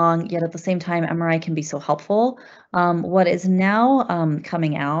so long, yet at the same time MRI can be so helpful, what is now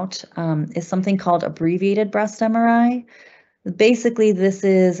coming out is something called abbreviated breast MRI. Basically, this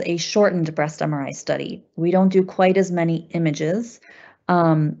is a shortened breast MRI study. We don't do quite as many images.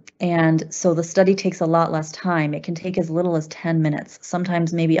 And so the study takes a lot less time. It can take as little as 10 minutes,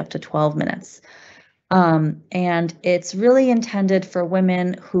 sometimes maybe up to 12 minutes. And it's really intended for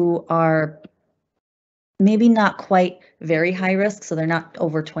women who are maybe not quite very high risk, so they're not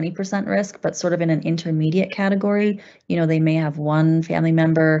over 20% risk, but sort of in an intermediate category. You know, they may have one family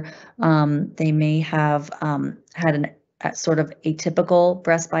member, they may have had a sort of atypical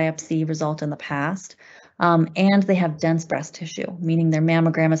breast biopsy result in the past. And they have dense breast tissue, meaning their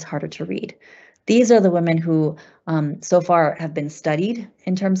mammogram is harder to read. These are the women who so far have been studied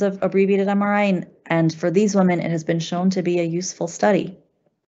in terms of abbreviated MRI, and for these women, it has been shown to be a useful study.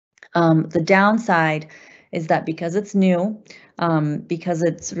 The downside is that because it's new, because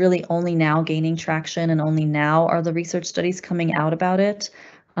it's really only now gaining traction and only now are the research studies coming out about it,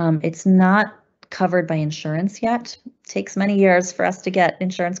 it's not covered by insurance yet. It takes many years for us to get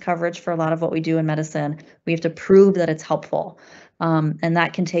insurance coverage for a lot of what we do in medicine. We have to prove that it's helpful, and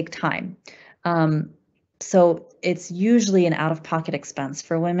that can take time. So it's usually an out-of-pocket expense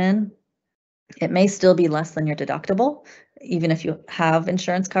for women. It may still be less than your deductible, even if you have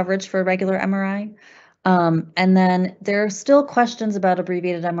insurance coverage for a regular MRI. And then there are still questions about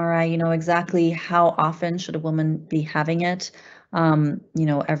abbreviated MRI, you know, exactly how often should a woman be having it? You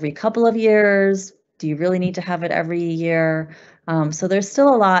know, every couple of years? Do you really need to have it every year? So there's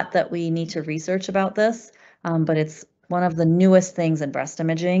still a lot that we need to research about this, but it's one of the newest things in breast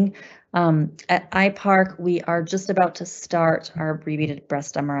imaging. At iPark, we are just about to start our abbreviated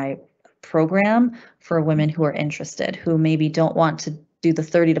breast MRI program for women who are interested, who maybe don't want to do the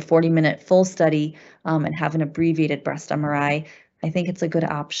 30 to 40 minute full study and have an abbreviated breast MRI. I think it's a good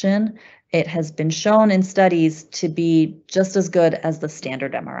option. It has been shown in studies to be just as good as the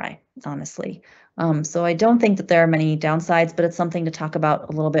standard MRI, honestly. So I don't think that there are many downsides, but it's something to talk about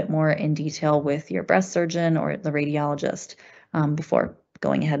a little bit more in detail with your breast surgeon or the radiologist before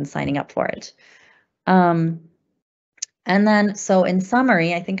going ahead and signing up for it. And then, so in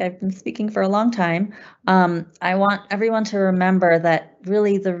summary, I think I've been speaking for a long time. I want everyone to remember that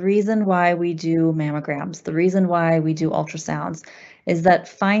really the reason why we do mammograms, the reason why we do ultrasounds, is that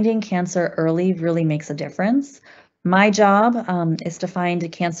finding cancer early really makes a difference. My job is to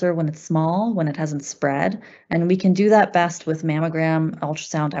find cancer when it's small, when it hasn't spread, and we can do that best with mammogram,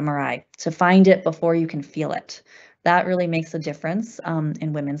 ultrasound, MRI, to find it before you can feel it. That really makes a difference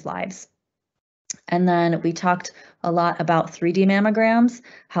in women's lives. And then we talked a lot about 3D mammograms,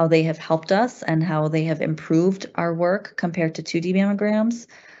 how they have helped us and how they have improved our work compared to 2D mammograms.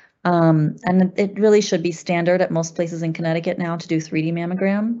 And it really should be standard at most places in Connecticut now to do 3D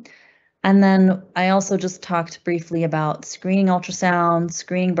mammogram. And then I also just talked briefly about screening ultrasound,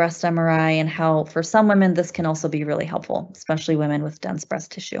 screening breast MRI, and how for some women this can also be really helpful, especially women with dense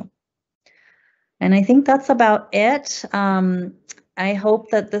breast tissue. And I think that's about it. I hope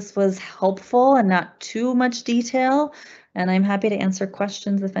that this was helpful and not too much detail, and I'm happy to answer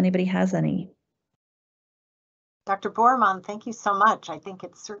questions if anybody has any. Dr. Boroumand, thank you so much. I think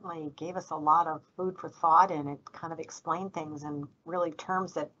it certainly gave us a lot of food for thought, and it kind of explained things in really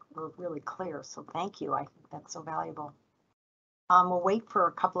terms that were really clear. So thank you. I think that's so valuable. We'll wait for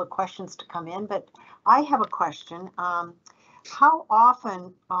a couple of questions to come in, but I have a question. How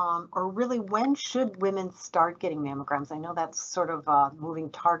often, or really when should women start getting mammograms? I know that's sort of a moving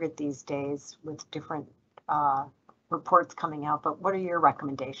target these days with different reports coming out, but what are your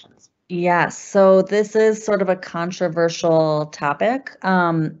recommendations? Yes, so this is sort of a controversial topic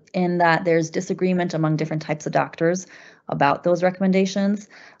in that there's disagreement among different types of doctors about those recommendations.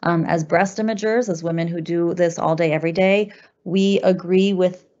 As breast imagers, as women who do this all day, every day, we agree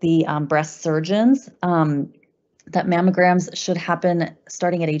with the breast surgeons that mammograms should happen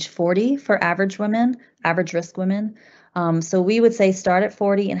starting at age 40 for average women, average risk women. So we would say start at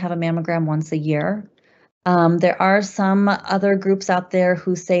 40 and have a mammogram once a year. There are some other groups out there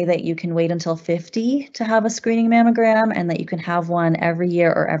who say that you can wait until 50 to have a screening mammogram and that you can have one every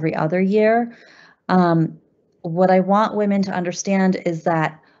year or every other year. What I want women to understand is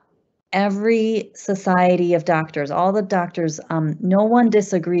that every society of doctors, all the doctors, no one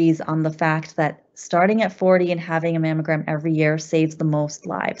disagrees on the fact that starting at 40 and having a mammogram every year saves the most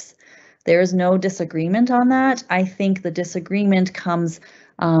lives. There is no disagreement on that. I think the disagreement comes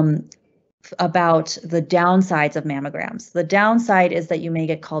about the downsides of mammograms. The downside is that you may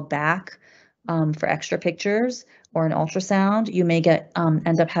get called back for extra pictures or an ultrasound. You may get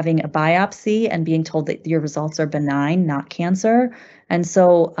end up having a biopsy and being told that your results are benign, not cancer. And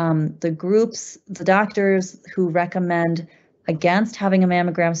so the doctors who recommend against having a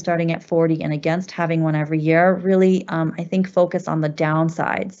mammogram starting at 40 and against having one every year really, I think, focus on the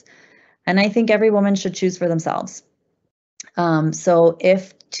downsides. And I think every woman should choose for themselves. So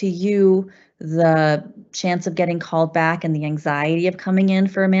if to you, the chance of getting called back and the anxiety of coming in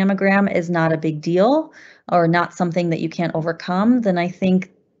for a mammogram is not a big deal or not something that you can't overcome, then I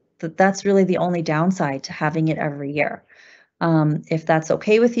think that that's really the only downside to having it every year. If that's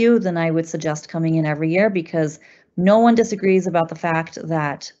okay with you, then I would suggest coming in every year because no one disagrees about the fact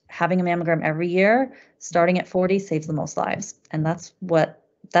that having a mammogram every year, starting at 40, saves the most lives. And that's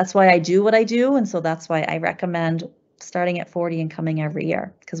why I do what I do. And so that's why I recommend starting at 40 and coming every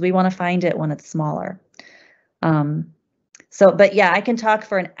year because we want to find it when it's smaller. But yeah, I can talk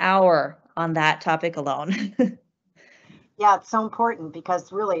for an hour on that topic alone. Yeah, it's so important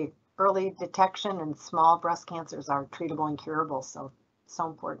because really early detection and small breast cancers are treatable and curable. So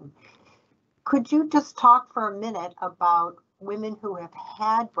important. Could you just talk for a minute about women who have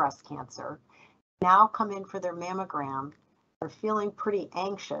had breast cancer, now come in for their mammogram, are feeling pretty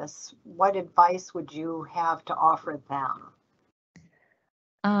anxious? What advice would you have to offer them?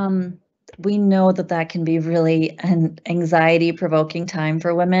 We know that can be really an anxiety-provoking time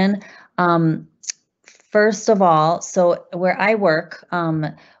for women. First of all, so where I work,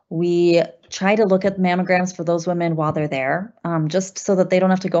 we try to look at mammograms for those women while they're there, just so that they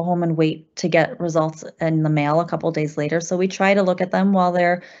don't have to go home and wait to get results in the mail a couple days later. So we try to look at them while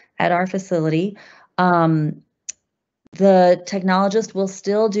they're at our facility. The technologist will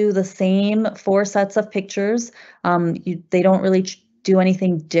still do the same 4 sets of pictures. They don't really do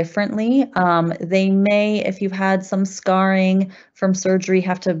anything differently. They may, if you've had some scarring from surgery,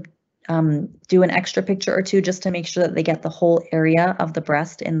 have to do an extra picture or two just to make sure that they get the whole area of the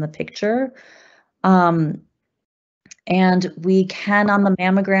breast in the picture. And we can on the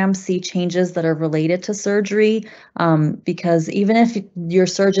mammogram see changes that are related to surgery because even if your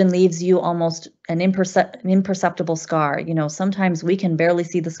surgeon leaves you almost an imperceptible scar, sometimes we can barely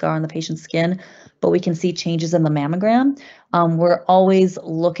see the scar on the patient's skin, but we can see changes in the mammogram. We're always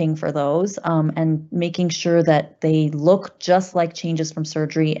looking for those and making sure that they look just like changes from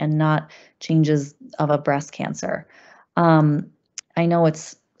surgery and not changes of a breast cancer. I know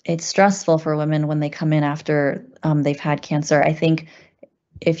it's stressful for women when they come in after they've had cancer. I think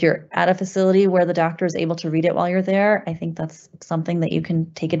if you're at a facility where the doctor is able to read it while you're there, I think that's something that you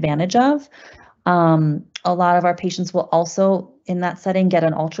can take advantage of. A lot of our patients will also, in that setting, get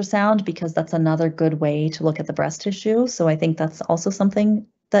an ultrasound because that's another good way to look at the breast tissue. So I think that's also something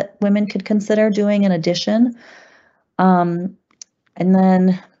that women could consider doing in addition. And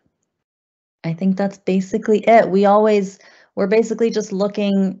then I think that's basically it. We're basically just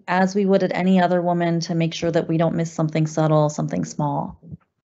looking as we would at any other woman to make sure that we don't miss something subtle, something small.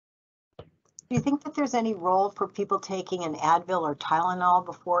 Do you think that there's any role for people taking an Advil or Tylenol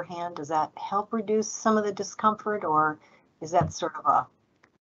beforehand? Does that help reduce some of the discomfort, or is that sort of a...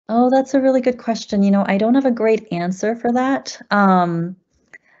 Oh, that's a really good question. I don't have a great answer for that. For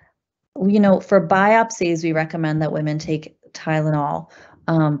biopsies, we recommend that women take Tylenol,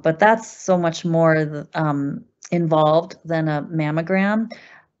 but that's so much more involved than a mammogram.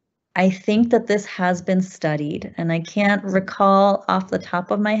 I think that this has been studied, and I can't recall off the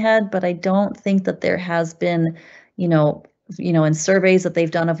top of my head, but I don't think that there has been, in surveys that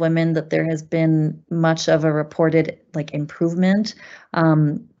they've done of women, that there has been much of a reported like improvement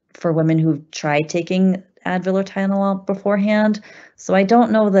for women who've tried taking Advil or Tylenol beforehand. So I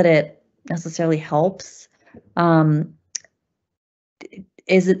don't know that it necessarily helps.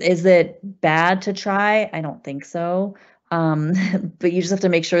 Is it bad to try? I don't think so. But you just have to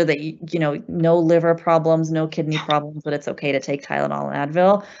make sure that no liver problems, no kidney problems, but it's okay to take Tylenol and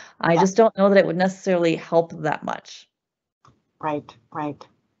Advil. I just don't know that it would necessarily help that much. Right, right.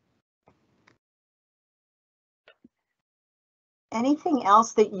 Anything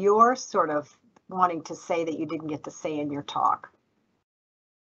else that you're sort of wanting to say that you didn't get to say in your talk?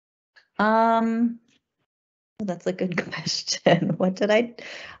 That's a good question. What did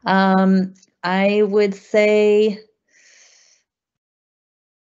I would say,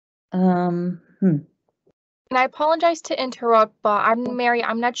 And I apologize to interrupt, but I'm Mary.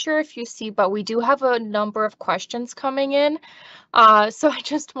 I'm not sure if you see, but we do have a number of questions coming in. So I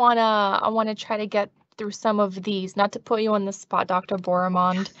just wanna try to get through some of these, not to put you on the spot, Dr.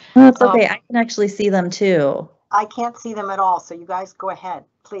 Boroumand. Oh, it's okay. I can actually see them too. I can't see them at all, so you guys go ahead,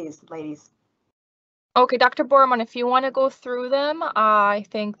 please, ladies. Okay, Dr. Boroumand, if you want to go through them, I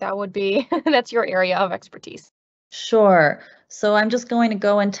think that would be that's your area of expertise. Sure. So I'm just going to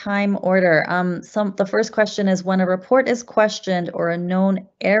go in time order. The first question is, when a report is questioned or a known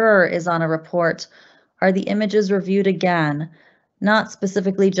error is on a report, are the images reviewed again? Not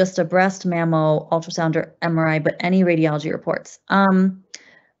specifically just a breast mammo, ultrasound, or MRI, but any radiology reports.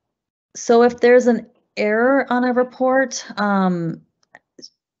 So if there's an error on a report,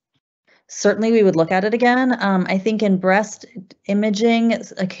 certainly we would look at it again. I think in breast imaging,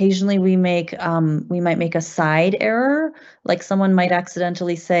 occasionally we might make a side error, like someone might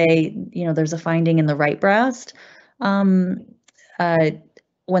accidentally say, there's a finding in the right breast.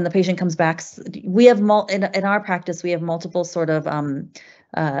 When the patient comes back, we have in our practice, we have multiple sort of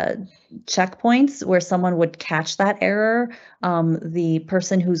checkpoints where someone would catch that error. The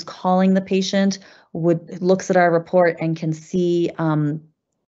person who's calling the patient looks at our report and can see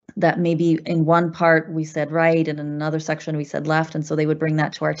that maybe in one part we said right and in another section we said left, and so they would bring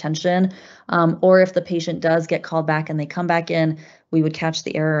that to our attention. Or if the patient does get called back and they come back in, we would catch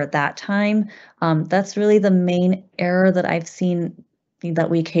the error at that time. That's really the main error that I've seen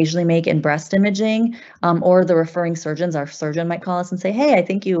that we occasionally make in breast imaging, or the referring surgeons. Our surgeon might call us and say, hey, I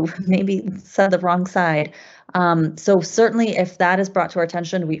think you maybe said the wrong side. So certainly if that is brought to our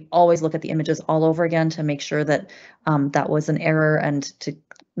attention, we always look at the images all over again to make sure that that was an error and to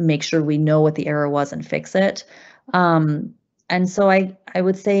make sure we know what the error was and fix it. And so I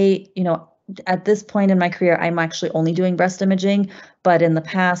would say, at this point in my career, I'm actually only doing breast imaging, but in the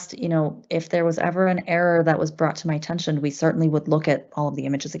past, if there was ever an error that was brought to my attention, we certainly would look at all of the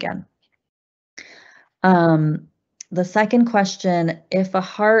images again. The second question, if a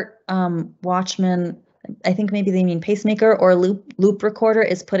heart watchman, I think maybe they mean pacemaker or loop recorder,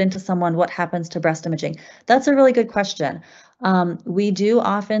 is put into someone, what happens to breast imaging? That's a really good question. We do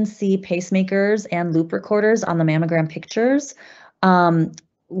often see pacemakers and loop recorders on the mammogram pictures.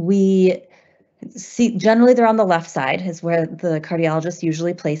 We see generally they're on the left side is where the cardiologists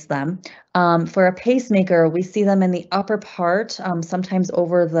usually place them. For a pacemaker, we see them in the upper part, sometimes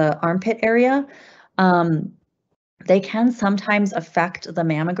over the armpit area. They can sometimes affect the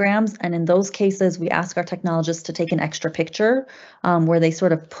mammograms, and in those cases, we ask our technologists to take an extra picture where they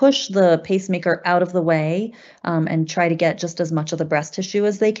sort of push the pacemaker out of the way and try to get just as much of the breast tissue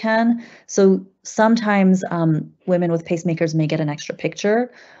as they can. So sometimes women with pacemakers may get an extra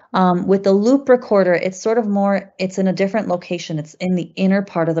picture. With the loop recorder, it's in a different location. It's in the inner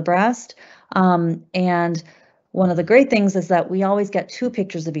part of the breast. And one of the great things is that we always get 2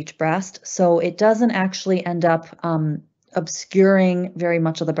 pictures of each breast, so it doesn't actually end up obscuring very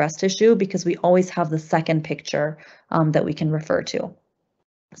much of the breast tissue because we always have the second picture that we can refer to.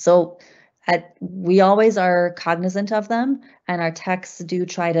 So we always are cognizant of them, and our techs do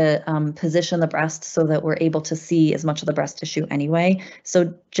try to position the breast so that we're able to see as much of the breast tissue anyway.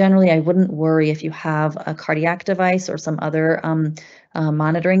 So generally, I wouldn't worry if you have a cardiac device or some other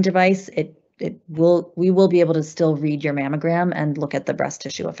monitoring device. We will be able to still read your mammogram and look at the breast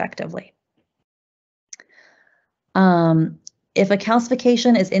tissue effectively. If a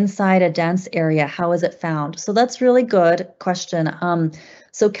calcification is inside a dense area, how is it found? So that's really good question.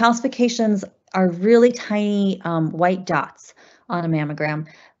 So calcifications are really tiny white dots on a mammogram.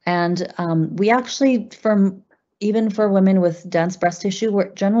 And we actually, even for women with dense breast tissue, we're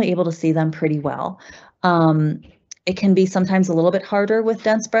generally able to see them pretty well. It can be sometimes a little bit harder with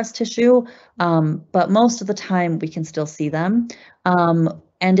dense breast tissue, but most of the time we can still see them.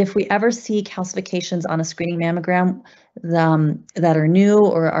 And if we ever see calcifications on a screening mammogram that are new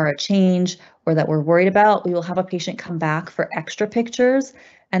or are a change or that we're worried about, we will have a patient come back for extra pictures.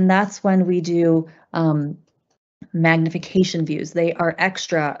 And that's when we do magnification views. They are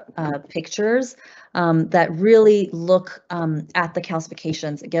extra pictures that really look at the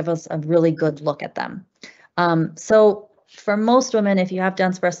calcifications, give us a really good look at them. So for most women, if you have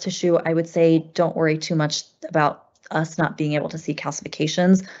dense breast tissue, I would say don't worry too much about us not being able to see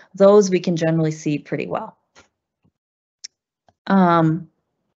calcifications. Those we can generally see pretty well.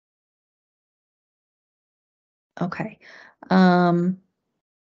 Okay.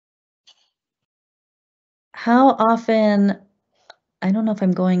 How often, I don't know if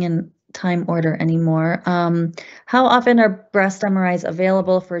I'm going in time order anymore. How often are breast MRIs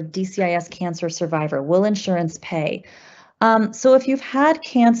available for DCIS cancer survivor? Will insurance pay? So if you've had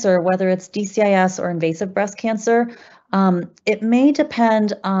cancer, whether it's DCIS or invasive breast cancer, it may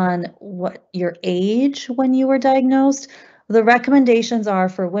depend on what your age when you were diagnosed. The recommendations are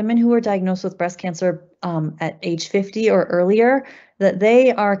for women who were diagnosed with breast cancer at age 50 or earlier, that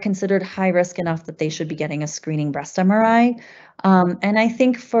they are considered high risk enough that they should be getting a screening breast MRI. And I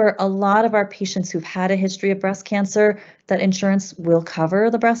think for a lot of our patients who've had a history of breast cancer, that insurance will cover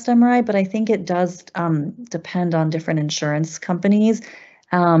the breast MRI, but I think it does depend on different insurance companies.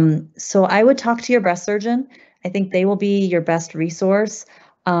 So I would talk to your breast surgeon. I think they will be your best resource.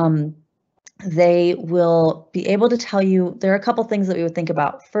 They will be able to tell you, there are a couple things that we would think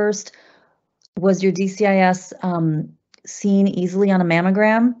about. First, was your DCIS seen easily on a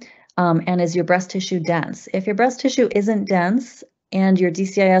mammogram? And is your breast tissue dense? If your breast tissue isn't dense and your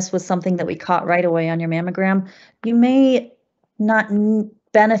DCIS was something that we caught right away on your mammogram, you may not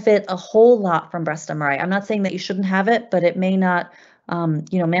benefit a whole lot from breast MRI. I'm not saying that you shouldn't have it, but it may not,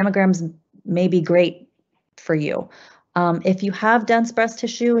 mammograms may be great for you. If you have dense breast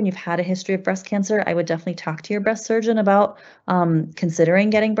tissue and you've had a history of breast cancer, I would definitely talk to your breast surgeon about considering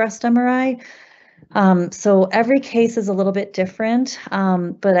getting breast MRI. So every case is a little bit different,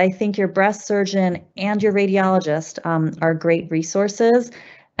 but I think your breast surgeon and your radiologist are great resources.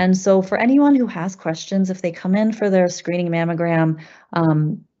 And so for anyone who has questions, if they come in for their screening mammogram,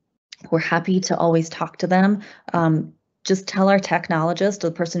 we're happy to always talk to them. Just tell our technologist,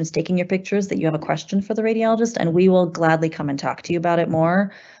 the person who's taking your pictures, that you have a question for the radiologist, and we will gladly come and talk to you about it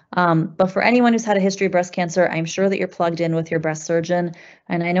more. But for anyone who's had a history of breast cancer, I'm sure that you're plugged in with your breast surgeon.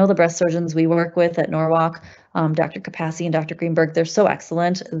 And I know the breast surgeons we work with at Norwalk, Dr. Capassi and Dr. Greenberg, they're so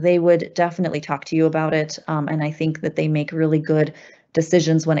excellent. They would definitely talk to you about it. And I think that they make really good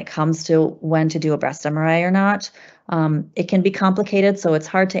decisions when it comes to when to do a breast MRI or not. It can be complicated, so it's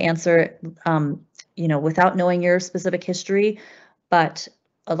hard to answer without knowing your specific history, but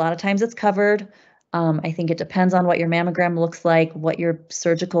a lot of times it's covered. I think it depends on what your mammogram looks like, what your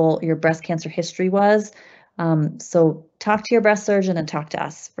breast cancer history was. So talk to your breast surgeon and talk to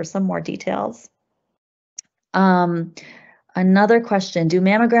us for some more details. Another question, do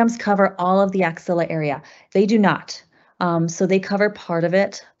mammograms cover all of the axilla area? They do not. So they cover part of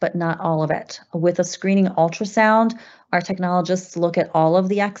it, but not all of it. With a screening ultrasound, our technologists look at all of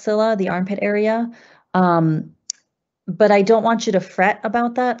the axilla, the armpit area. But I don't want you to fret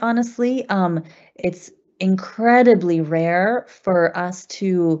about that, honestly. It's incredibly rare for us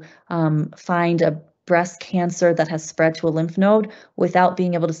to find a breast cancer that has spread to a lymph node without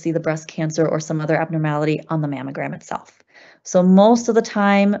being able to see the breast cancer or some other abnormality on the mammogram itself. So most of the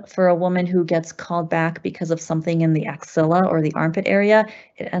time for a woman who gets called back because of something in the axilla or the armpit area,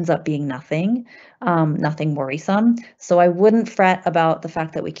 it ends up being nothing, nothing worrisome. So I wouldn't fret about the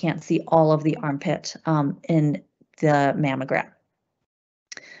fact that we can't see all of the armpit in the mammogram.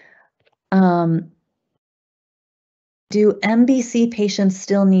 Do MBC patients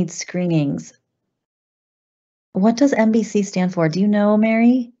still need screenings? What does MBC stand for? Do you know,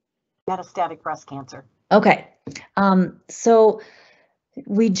 Mary? Metastatic breast cancer. Okay. So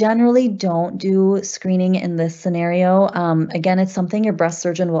we generally don't do screening in this scenario. Again, it's something your breast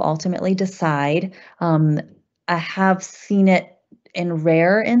surgeon will ultimately decide. I have seen it in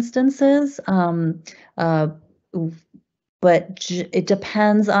rare instances, but it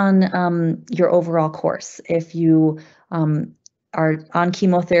depends on your overall course. If you are on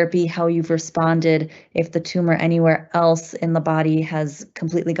chemotherapy, how you've responded, if the tumor anywhere else in the body has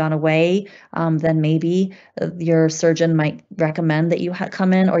completely gone away, then maybe your surgeon might recommend that you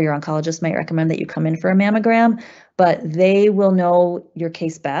come in, or your oncologist might recommend that you come in for a mammogram, but they will know your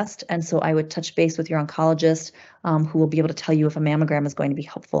case best. And so I would touch base with your oncologist, who will be able to tell you if a mammogram is going to be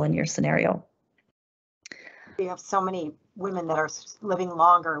helpful in your scenario. We have so many women that are living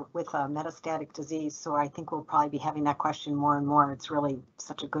longer with a metastatic disease, so I think we'll probably be having that question more and more. It's really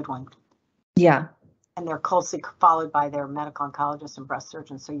such a good one. Yeah. And they're closely followed by their medical oncologists and breast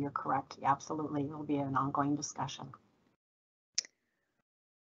surgeons, so you're correct. Absolutely, it will be an ongoing discussion.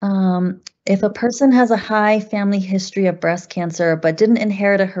 If a person has a high family history of breast cancer but didn't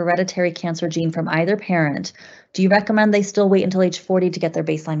inherit a hereditary cancer gene from either parent, do you recommend they still wait until age 40 to get their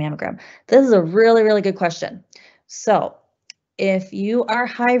baseline mammogram? This is a really, really good question. So if you are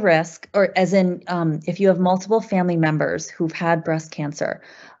high risk, or as in if you have multiple family members who've had breast cancer,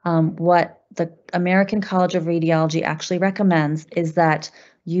 what the American College of Radiology actually recommends is that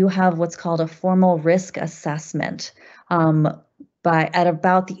you have what's called a formal risk assessment at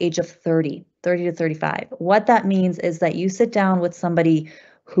about the age of 30 to 35. What that means is that you sit down with somebody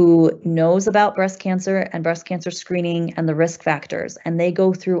who knows about breast cancer and breast cancer screening and the risk factors, and they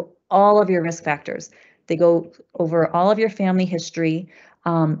go through all of your risk factors. They go over all of your family history,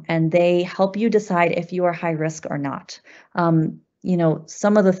 and they help you decide if you are high risk or not. You know,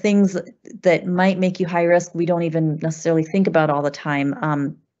 some of the things that might make you high risk, we don't even necessarily think about all the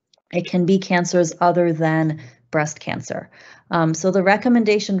time. It can be cancers other than breast cancer. So the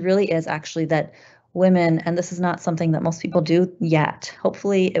recommendation really is actually that women, and this is not something that most people do yet,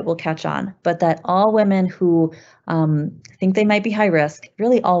 hopefully it will catch on, but that all women who think they might be high risk,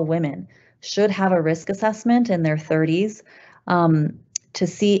 really all women, should have a risk assessment in their 30s to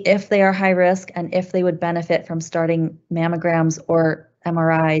see if they are high risk and if they would benefit from starting mammograms or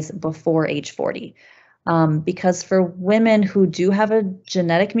MRIs before age 40. Because for women who do have a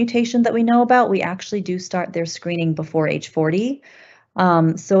genetic mutation that we know about, we actually do start their screening before age 40.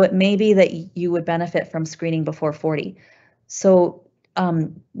 So it may be that you would benefit from screening before 40. So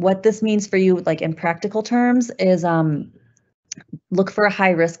what this means for you, like in practical terms, is look for a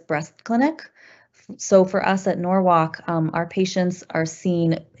high-risk breast clinic. So for us at Norwalk, our patients are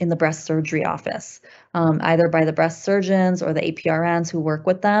seen in the breast surgery office, either by the breast surgeons or the APRNs who work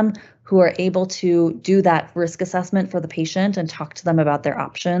with them, who are able to do that risk assessment for the patient and talk to them about their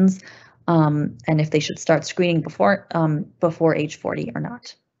options, and if they should start screening before age 40 or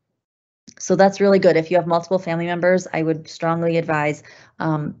not. So that's really good. If you have multiple family members, I would strongly advise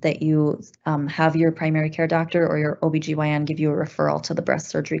that you have your primary care doctor or your OBGYN give you a referral to the breast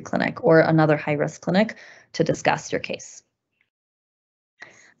surgery clinic or another high-risk clinic to discuss your case.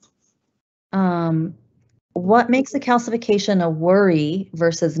 What makes a calcification a worry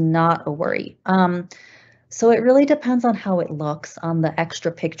versus not a worry? So it really depends on how it looks on the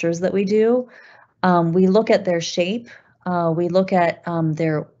extra pictures that we do. We look at their shape. We look at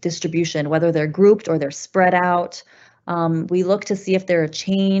their distribution, whether they're grouped or they're spread out. We look to see if there's a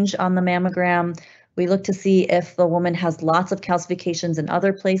change on the mammogram. We look to see if the woman has lots of calcifications in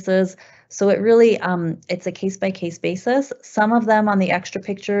other places. So it really, it's a case-by-case basis. Some of them on the extra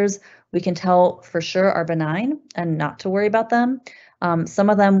pictures, we can tell for sure are benign and not to worry about them. Some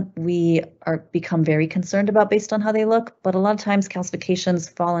of them we become very concerned about based on how they look, but a lot of times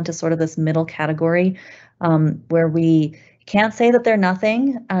calcifications fall into sort of this middle category where we can't say that they're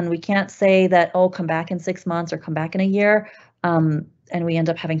nothing, and we can't say that, oh, come back in 6 months or come back in a year, and we end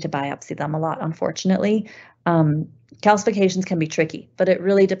up having to biopsy them a lot, unfortunately. Calcifications can be tricky, but it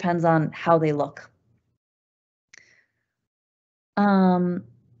really depends on how they look.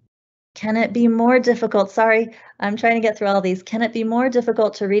 Can it be more difficult? Sorry, I'm trying to get through all these. Can it be more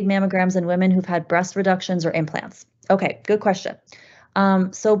difficult to read mammograms in women who've had breast reductions or implants? Okay, good question.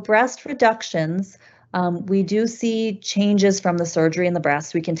 So breast reductions, we do see changes from the surgery in the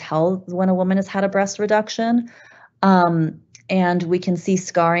breast. We can tell when a woman has had a breast reduction, and we can see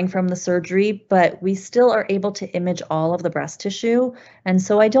scarring from the surgery, but we still are able to image all of the breast tissue. And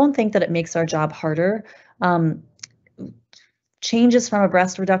so I don't think that it makes our job harder. Changes from a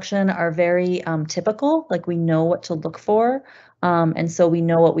breast reduction are very typical, like we know what to look for. And so we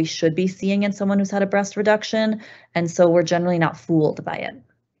know what we should be seeing in someone who's had a breast reduction. And so we're generally not fooled by it.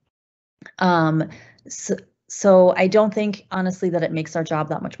 So I don't think, honestly, that it makes our job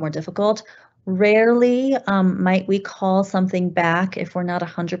that much more difficult. Rarely might we call something back if we're not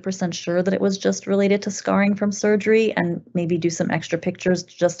 100% sure that it was just related to scarring from surgery, and maybe do some extra pictures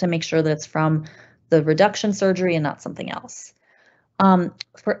just to make sure that it's from the reduction surgery and not something else.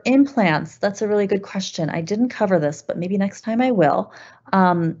 For implants, that's a really good question. I didn't cover this, but maybe next time I will.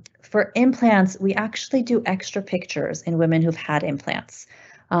 For implants, we actually do extra pictures in women who've had implants.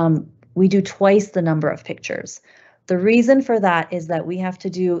 We do twice the number of pictures. The reason for that is that we have to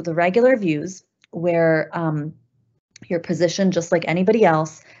do the regular views where you're positioned just like anybody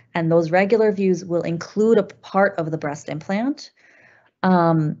else, and those regular views will include a part of the breast implant.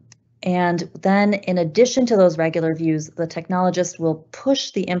 And then in addition to those regular views, the technologist will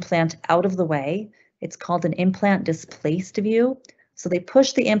push the implant out of the way. It's called an implant displaced view. So they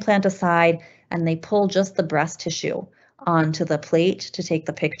push the implant aside and they pull just the breast tissue onto the plate to take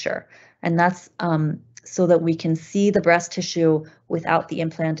the picture. And that's so that we can see the breast tissue without the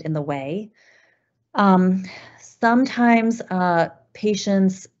implant in the way. Sometimes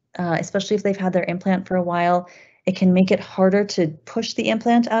patients, especially if they've had their implant for a while, it can make it harder to push the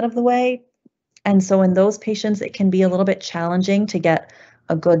implant out of the way. And so in those patients, it can be a little bit challenging to get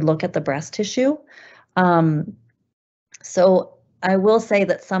a good look at the breast tissue. So I will say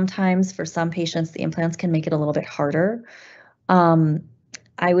that sometimes for some patients, the implants can make it a little bit harder.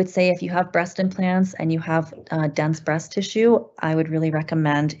 I would say if you have breast implants and you have dense breast tissue, I would really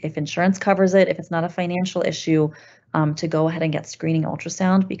recommend, if insurance covers it, if it's not a financial issue, to go ahead and get screening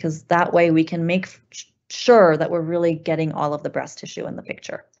ultrasound, because that way we can make sure that we're really getting all of the breast tissue in the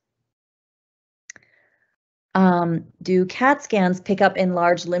picture. Do CAT scans pick up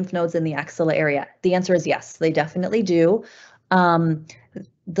enlarged lymph nodes in the axilla area? The answer is yes, they definitely do.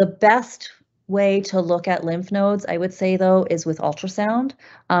 The best way to look at lymph nodes, I would say, though, is with ultrasound.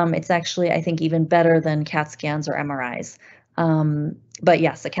 It's actually, I think, even better than CAT scans or MRIs. But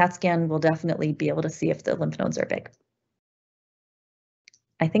yes, a CAT scan will definitely be able to see if the lymph nodes are big.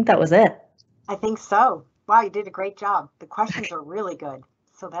 I think that was it. I think so. Wow, you did a great job. The questions are really good.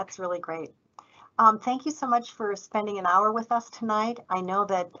 So that's really great. Thank you so much for spending an hour with us tonight. I know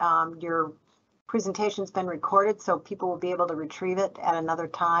that your presentation's been recorded, so people will be able to retrieve it at another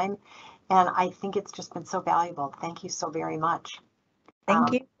time. And I think it's just been so valuable. Thank you so very much.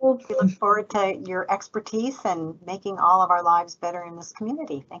 Thank you. We look forward to your expertise and making all of our lives better in this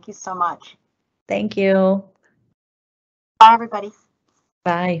community. Thank you so much. Thank you. Bye, everybody.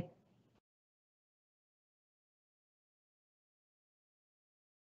 Bye.